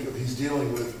 I think, of he's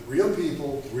dealing with real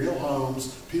people, real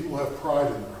homes, people who have pride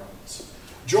in their homes.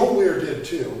 Joel Weir did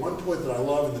too. One point that I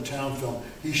love in the town film,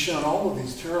 he's shown all of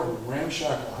these terrible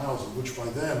ramshackle houses, which by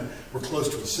then were close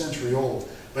to a century old,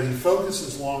 but he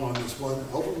focuses long on this one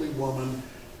elderly woman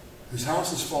whose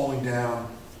house is falling down,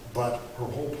 but her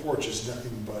whole porch is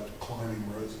nothing but climbing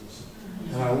roses.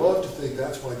 And I love to think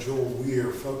that's why Joel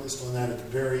Weir focused on that at the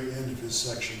very end of his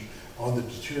section on the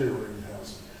deteriorating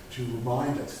house, to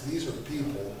remind us these are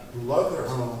people who love their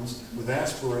homes with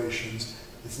aspirations.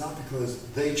 It's not because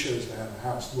they chose to have a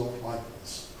house look like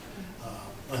this.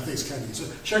 I think it's kind of neat.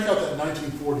 So check out that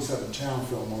 1947 Town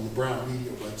film on the Brown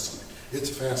Media website. It's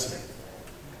fascinating.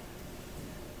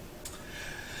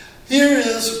 Here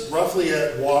is roughly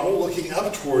at Wattle, looking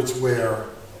up towards where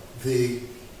the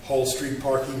Hull Street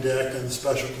parking deck and the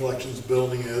Special Collections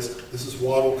building is. This is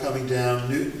Wattle coming down.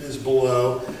 Newton is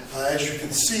below. As you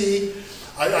can see,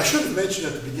 I should have mentioned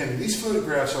at the beginning, these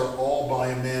photographs are all by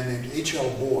a man named H.L.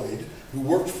 Boyd, who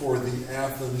worked for the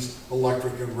Athens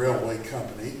Electric and Railway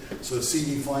Company. So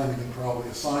C.D. Flanagan probably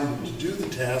assigned him to do the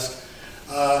task.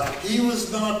 He was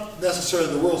not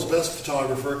necessarily the world's best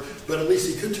photographer, but at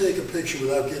least he could take a picture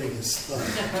without getting his thumb.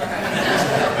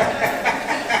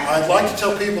 I'd like to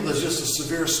tell people there's just a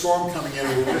severe storm coming in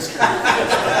and we're risking it.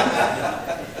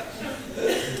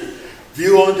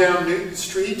 View on down Newton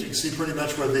Street, you can see pretty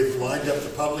much where they've lined up the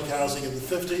public housing in the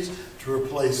 50s to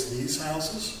replace these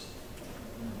houses.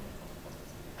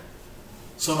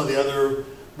 Some of the other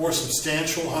more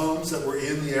substantial homes that were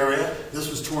in the area. This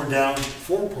was torn down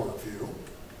for Parkview.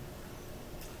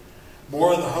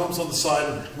 More of the homes on the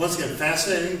side. Once again,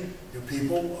 fascinating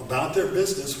people about their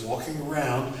business walking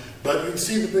around. But you can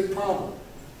see the big problem.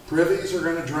 Privies are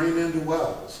going to drain into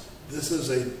wells. This is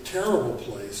a terrible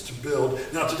place to build.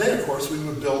 Now today, of course, we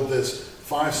would build this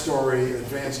 5-story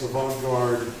advanced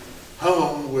avant-garde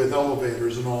home with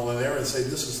elevators and all in there and say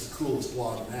this is the coolest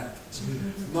lot in Athens.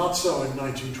 Not so in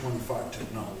 1925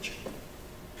 technology.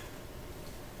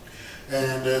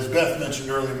 And as Beth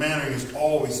mentioned earlier, Mannering is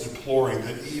always deploring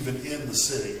that even in the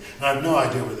city, and I have no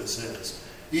idea where this is,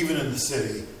 even in the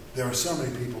city, there are so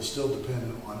many people still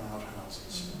dependent on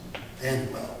outhouses and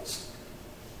wells.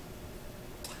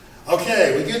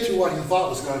 Okay, we get to what he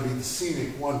thought was going to be the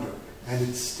scenic wonder, and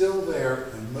it's still there,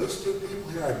 and most of the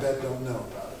people here I bet don't know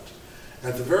about it.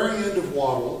 At the very end of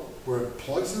Wattle, where it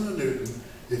plugs into Newton,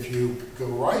 if you go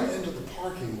right into the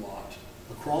parking lot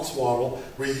across Wattle,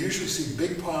 where you usually see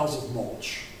big piles of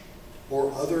mulch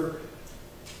or other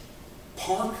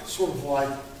park sort of like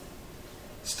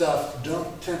stuff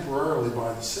dumped temporarily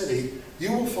by the city,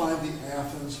 you will find the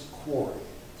Athens Quarry.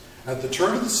 At the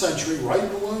turn of the century, right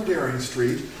below Daring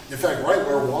Street, in fact, right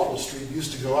where Wattle Street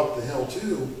used to go up the hill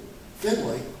to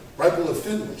Finley, right below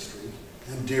Finley Street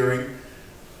and Deering,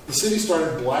 the city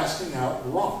started blasting out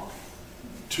rock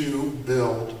to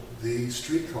build the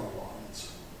streetcar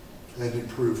lines and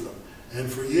improve them.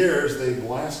 And for years, they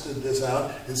blasted this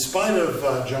out in spite of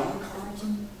John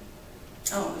Carlton.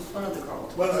 Oh, it's one of the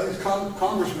Carltons. Well,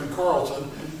 Congressman Carlton,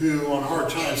 who on hard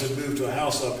times had moved to a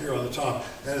house up here on the top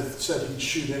and had said he'd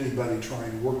shoot anybody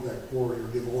trying to work that quarry or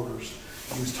give orders.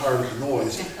 He was tired of the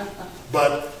noise.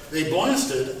 But they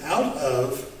blasted out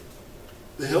of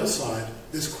the hillside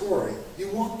this quarry. You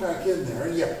walk back in there,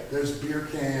 and yeah, there's beer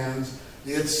cans,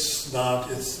 it's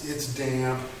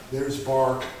damp, there's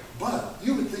bark, but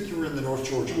you would think you were in the North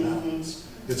Georgia mountains.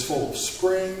 It's full of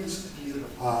springs.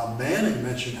 Manning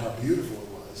mentioned how beautiful it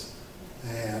was,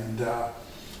 and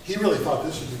he really thought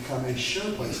this would become a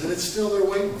showplace, and it's still there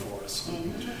waiting for us.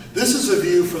 This is a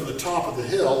view from the top of the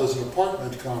hill. There's an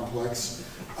apartment complex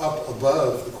up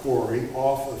above the quarry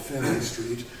off of Finley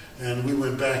Street, and we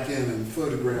went back in and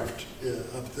photographed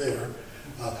up there.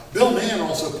 Bill Mann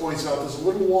also points out there's a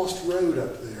little lost road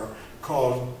up there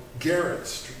called Garrett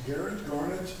Street.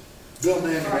 Garnet? Bill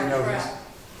Mann, you may know this.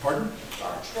 Pardon?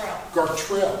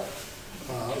 Gartrell.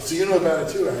 So you know about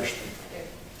it too, Ashley.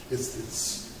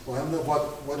 Well, I don't know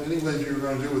what anyway you're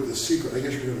going to do with this secret. I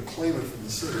guess you're going to claim it from the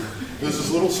city. There's this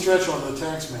little stretch on the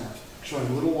tax map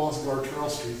showing Little Lost Gartrell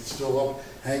Street still up,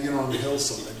 hanging on the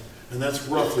hillside. And that's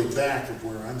roughly back of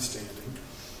where I'm standing.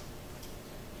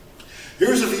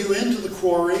 Here's a view into the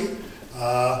quarry.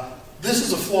 This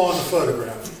is a flaw in the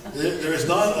photograph. There is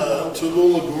not a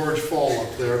Tallulah Gorge fall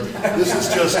up there. This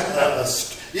is just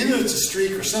either it's a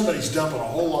streak or somebody's dumping a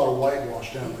whole lot of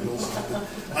whitewash down the hillside.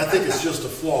 I think it's just a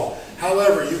flaw.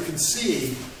 However, you can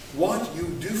see what you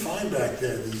do find back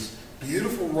there. These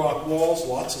beautiful rock walls,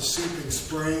 lots of seeping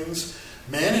springs.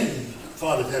 Manning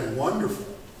thought it had wonderful,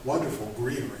 wonderful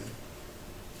greenery.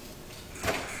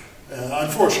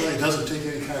 Unfortunately, it doesn't take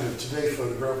any kind of today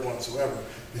photograph whatsoever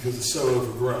because it's so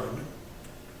overgrown.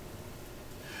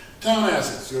 Town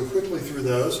assets, go quickly through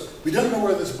those. We don't know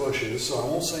where this bush is, so I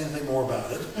won't say anything more about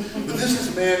it. But this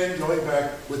is Manning going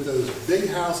back with those big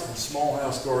house and small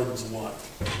house gardens alike.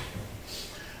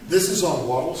 This is on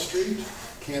Wattle Street.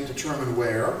 Can't determine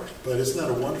where, but isn't that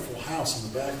a wonderful house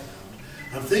in the background?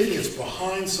 I'm thinking it's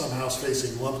behind some house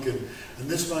facing Lumpkin, and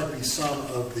this might be some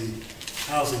of the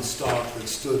housing stock that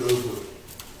stood over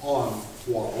on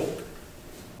Wattle.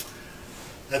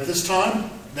 At this time,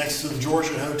 next to the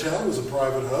Georgian Hotel was a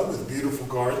private hub with beautiful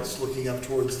gardens looking up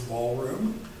towards the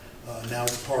ballroom. Now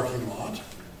it's a parking lot.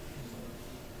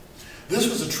 This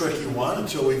was a tricky one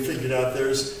until we figured out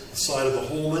there's the side of the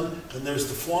Holman and there's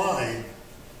the fly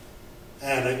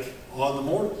attic on the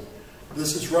Morton.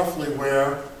 This is roughly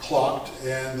where Clocked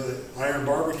and the Iron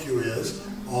Barbecue is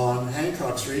on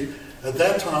Hancock Street. At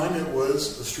that time, it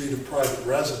was a street of private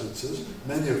residences,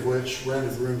 many of which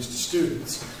rented rooms to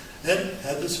students, and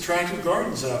had this attractive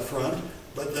gardens out front,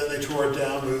 but then they tore it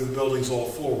down, moved the buildings all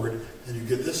forward, and you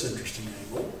get this interesting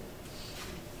angle.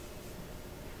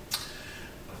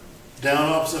 Down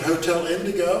opposite Hotel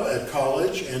Indigo at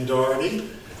College and Doherty.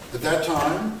 At that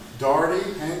time,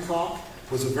 Doherty, Hancock,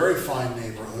 was a very fine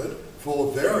neighborhood, full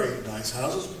of very nice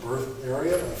houses, birth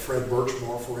area of Fred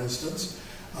Birchmore, for instance.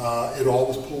 It all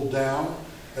was pulled down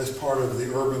as part of the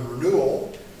urban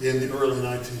renewal in the early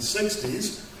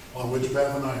 1960s, on which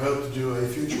Bev and I hope to do a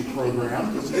future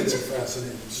program, because it's a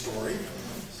fascinating story.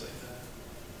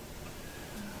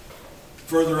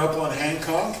 Further up on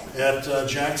Hancock at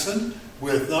Jackson,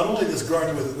 with not only this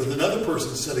garden with another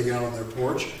person sitting out on their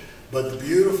porch, but the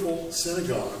beautiful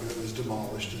synagogue that was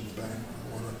demolished in the background.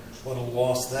 What a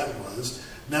loss that was.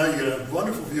 Now you get a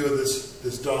wonderful view of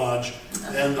this Dodge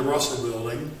and the Russell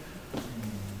Building.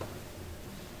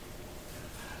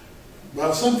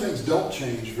 Well, some things don't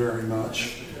change very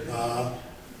much,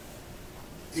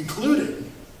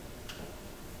 including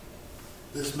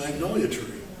this magnolia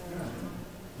tree.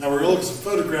 Now we're looking at some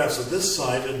photographs of this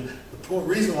site, and the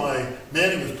reason why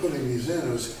Manning was putting these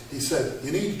in was he said,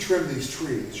 you need to trim these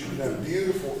trees. You can have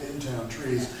beautiful in-town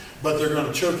trees, but they're going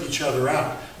to choke each other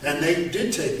out. And they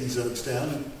did take these oaks down,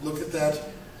 and look at that.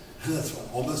 That's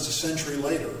almost a century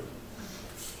later.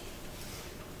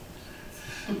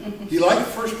 He liked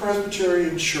the First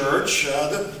Presbyterian Church.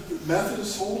 The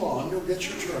Methodists, hold on, you'll get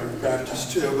your turn.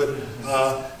 Baptists too.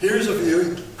 But here's a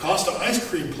view. Costa Ice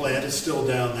Cream Plant is still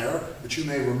down there, which you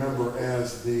may remember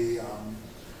as the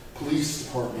police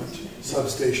department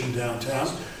substation downtown.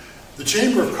 The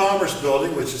Chamber of Commerce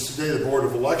building, which is today the Board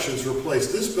of Elections,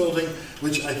 replaced this building,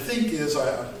 which I think is,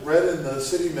 I read in the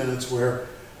city minutes, where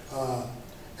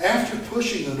after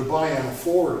pushing them to buy a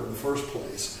Ford in the first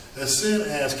place, as soon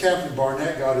as Captain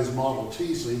Barnett got his Model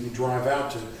T so he could drive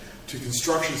out to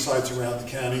construction sites around the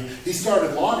county, he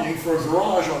started lobbying for a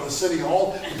garage on the City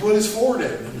Hall to put his Ford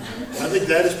in. And I think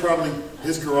that is probably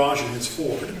his garage and his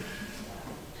Ford.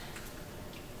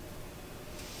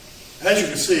 As you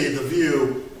can see, the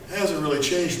view hasn't really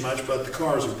changed much, but the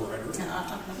cars are brighter.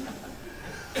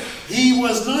 He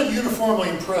was not uniformly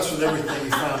impressed with everything he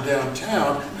found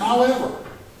downtown. However,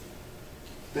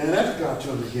 Bennett got to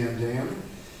him again, Dan,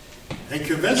 and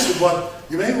convinced of what,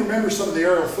 you may remember some of the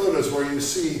aerial photos where you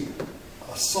see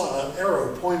an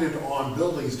arrow pointed on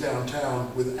buildings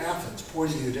downtown with Athens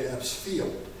pointing you to Epps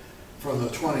Field from the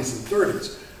 20s and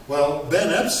 30s. Well,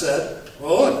 Ben Epps said,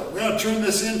 well, look, we're going to turn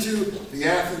this into the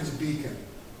Athens Beacon.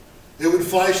 It would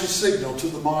flash a signal to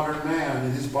the modern man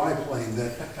in his biplane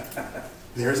that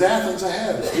there's Athens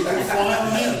ahead. He can fly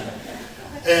on in.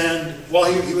 And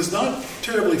while he was not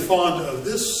terribly fond of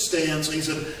this stance, he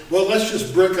said, well, let's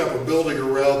just brick up a building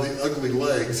around the ugly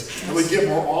legs and we get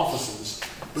more offices.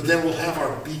 But then we'll have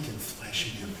our beacon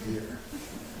flashing in here.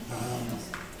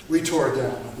 We tore it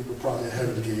down. I think we're probably ahead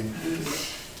of the game.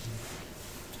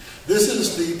 This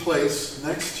is the place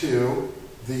next to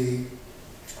the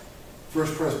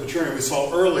First Presbyterian we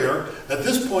saw earlier. At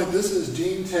this point, this is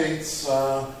Dean Tate's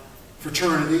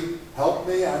fraternity. Help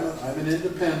me, I'm an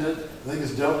independent. I think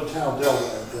it's Delta Tau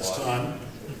Delta at this time.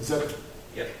 Is that?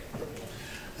 Yep.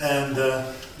 And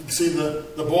you can see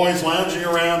the boys lounging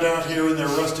around out here in their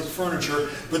rustic furniture.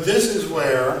 But this is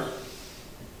where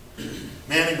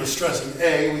Manning was stressing,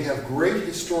 A, we have great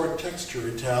historic texture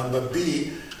in town, but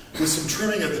B, with some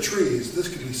trimming of the trees, this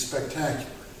could be spectacular.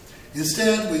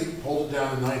 Instead, we pulled it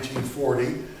down in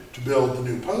 1940 to build the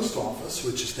new post office,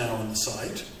 which is now on the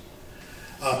site.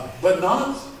 But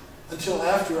not until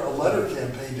after a letter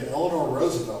campaign to Eleanor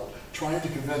Roosevelt trying to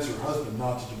convince her husband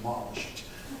not to demolish it,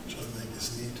 which I think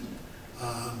is neat.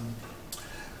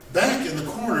 Back in the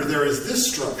corner, there is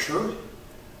this structure,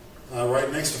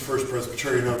 right next to First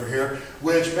Presbyterian over here,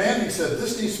 which Manning said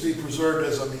this needs to be preserved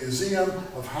as a museum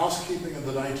of housekeeping in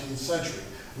the 19th century.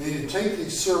 We need to take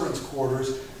these servants'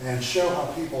 quarters and show how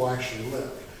people actually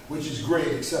lived, which is great,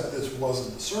 except this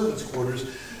wasn't the servants' quarters.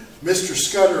 Mr.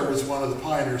 Scudder was one of the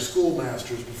pioneer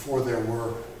schoolmasters before there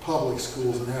were public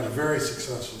schools and had a very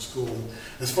successful school. And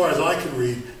as far as I can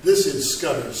read, this is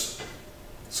Scudder's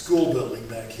school building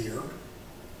back here.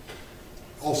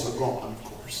 Also gone, of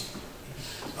course.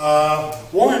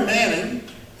 Warren Manning,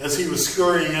 as he was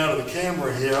scurrying out of the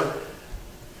camera here,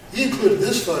 he included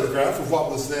this photograph of what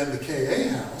was then the KA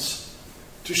house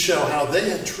to show how they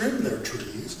had trimmed their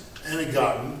trees and had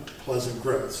gotten pleasant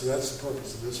growth. So that's the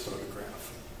purpose of this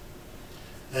photograph.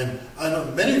 And I know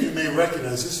many of you may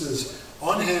recognize this is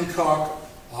on Hancock,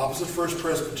 opposite First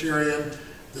Presbyterian.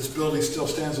 This building still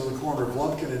stands on the corner of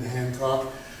Lumpkin and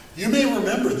Hancock. You may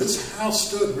remember this house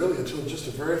stood really until just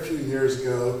a very few years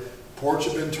ago. The porch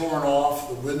had been torn off,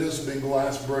 the windows had been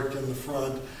glass bricked in the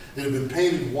front, it had been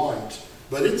painted white,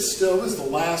 but it still was the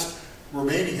last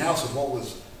remaining house of what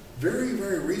was very,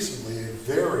 very recently a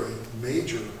very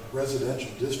major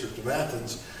residential district of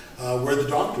Athens, where the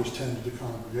doctors tended to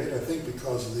congregate, I think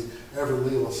because of the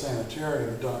Everleela Sanitarium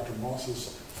and Dr.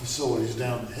 Moss's facilities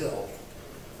down the hill.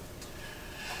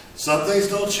 Some things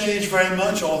don't change very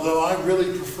much, although I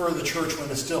really prefer the church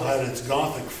when it still had its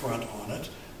Gothic front on it.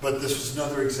 But this was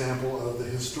another example of the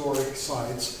historic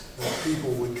sites that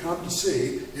people would come to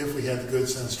see if we had the good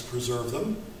sense to preserve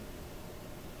them.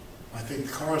 I think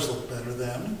the cars look better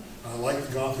then. I like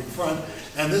the Gothic front.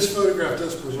 And this photograph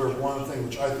does preserve one thing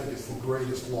which I think is the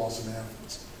greatest loss in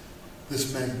Athens.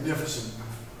 This magnificent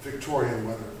Victorian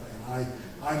weathervane.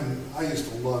 I used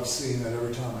to love seeing that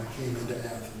every time I came into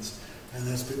Athens. And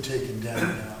that's been taken down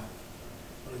now.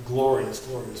 What a glorious,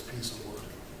 glorious piece of work.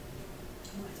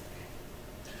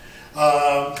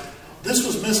 This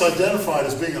was misidentified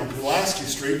as being on Pulaski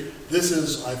Street. This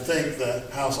is, I think, the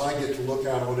house I get to look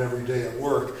out on every day at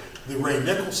work. The Ray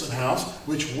Nicholson house,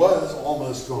 which was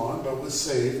almost gone, but was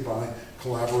saved by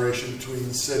collaboration between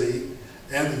the city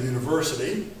and the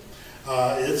university.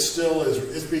 It still is,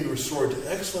 it's being restored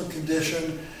to excellent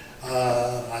condition.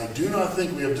 I do not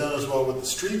think we have done as well with the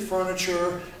street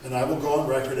furniture, and I will go on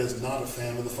record as not a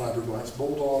fan of the fiberglass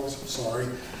bulldogs, I'm sorry.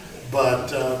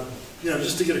 But, you know,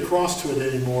 just to get across to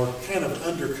it anymore kind of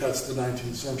undercuts the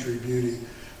 19th century beauty.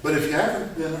 But if you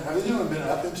haven't been, have anyone been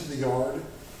up into the yard?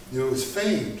 You know, it was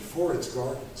famed for its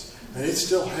gardens. And it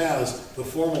still has the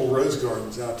formal rose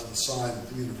gardens out to the side that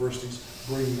the university's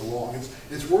bringing along.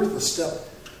 It's worth a step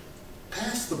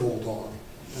past the bulldog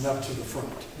and up to the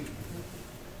front.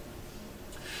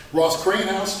 Ross Crane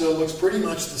House still looks pretty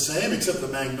much the same, except the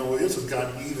magnolias have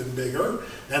gotten even bigger,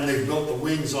 and they've built the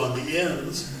wings on the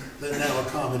ends that now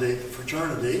accommodate the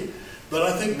fraternity. But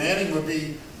I think Manning would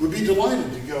be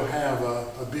delighted to go have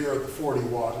a beer at the 40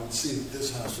 Watt and see that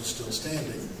this house is still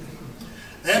standing.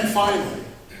 And finally,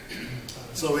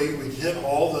 so we hit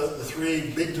all the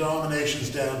three big denominations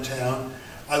downtown.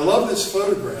 I love this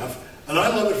photograph, and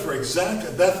I love it for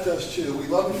exactly, Beth does too, we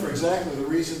love it for exactly the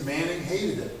reason Manning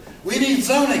hated it. We need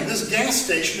zoning. This gas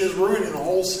station is ruining the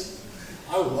whole city.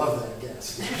 I love that gas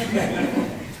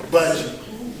station. But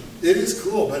it is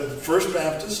cool. But First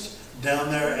Baptist,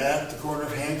 down there at the corner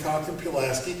of Hancock and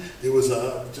Pulaski, it was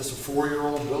just a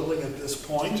 4-year-old building at this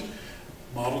point.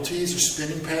 Model Ts are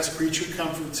spinning past Creature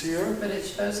Comforts here. But it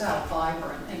shows how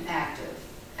vibrant and active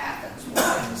Athens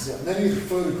was. Yeah, many of the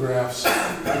photographs,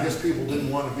 I guess people didn't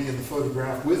want to be in the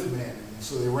photograph with Manning,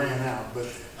 so they ran out. But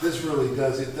this really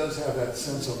does, it does have that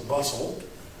sense of bustle.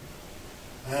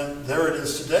 And there it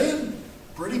is today, and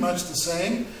pretty much the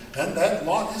same. And that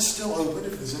lot is still open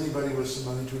if there's anybody with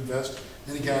some money to invest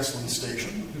in a gasoline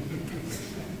station.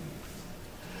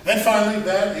 And finally,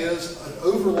 that is an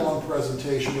overlong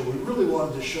presentation, but we really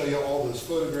wanted to show you all those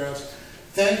photographs.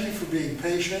 Thank you for being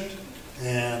patient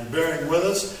and bearing with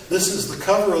us. This is the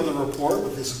cover of the report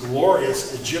with this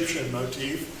glorious Egyptian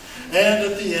motif.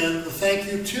 And at the end, the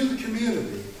thank you to the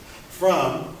community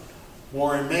from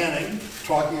Warren Manning,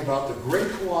 talking about the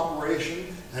great cooperation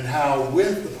and how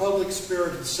with the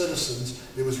public-spirited citizens,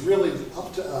 it was really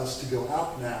up to us to go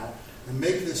out now and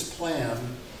make this plan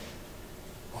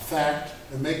a fact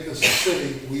and make this a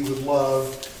city we would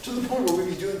love, to the point where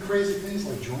we'd be doing crazy things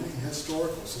like joining a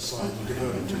historical society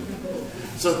devoted to it.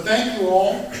 So thank you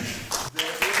all.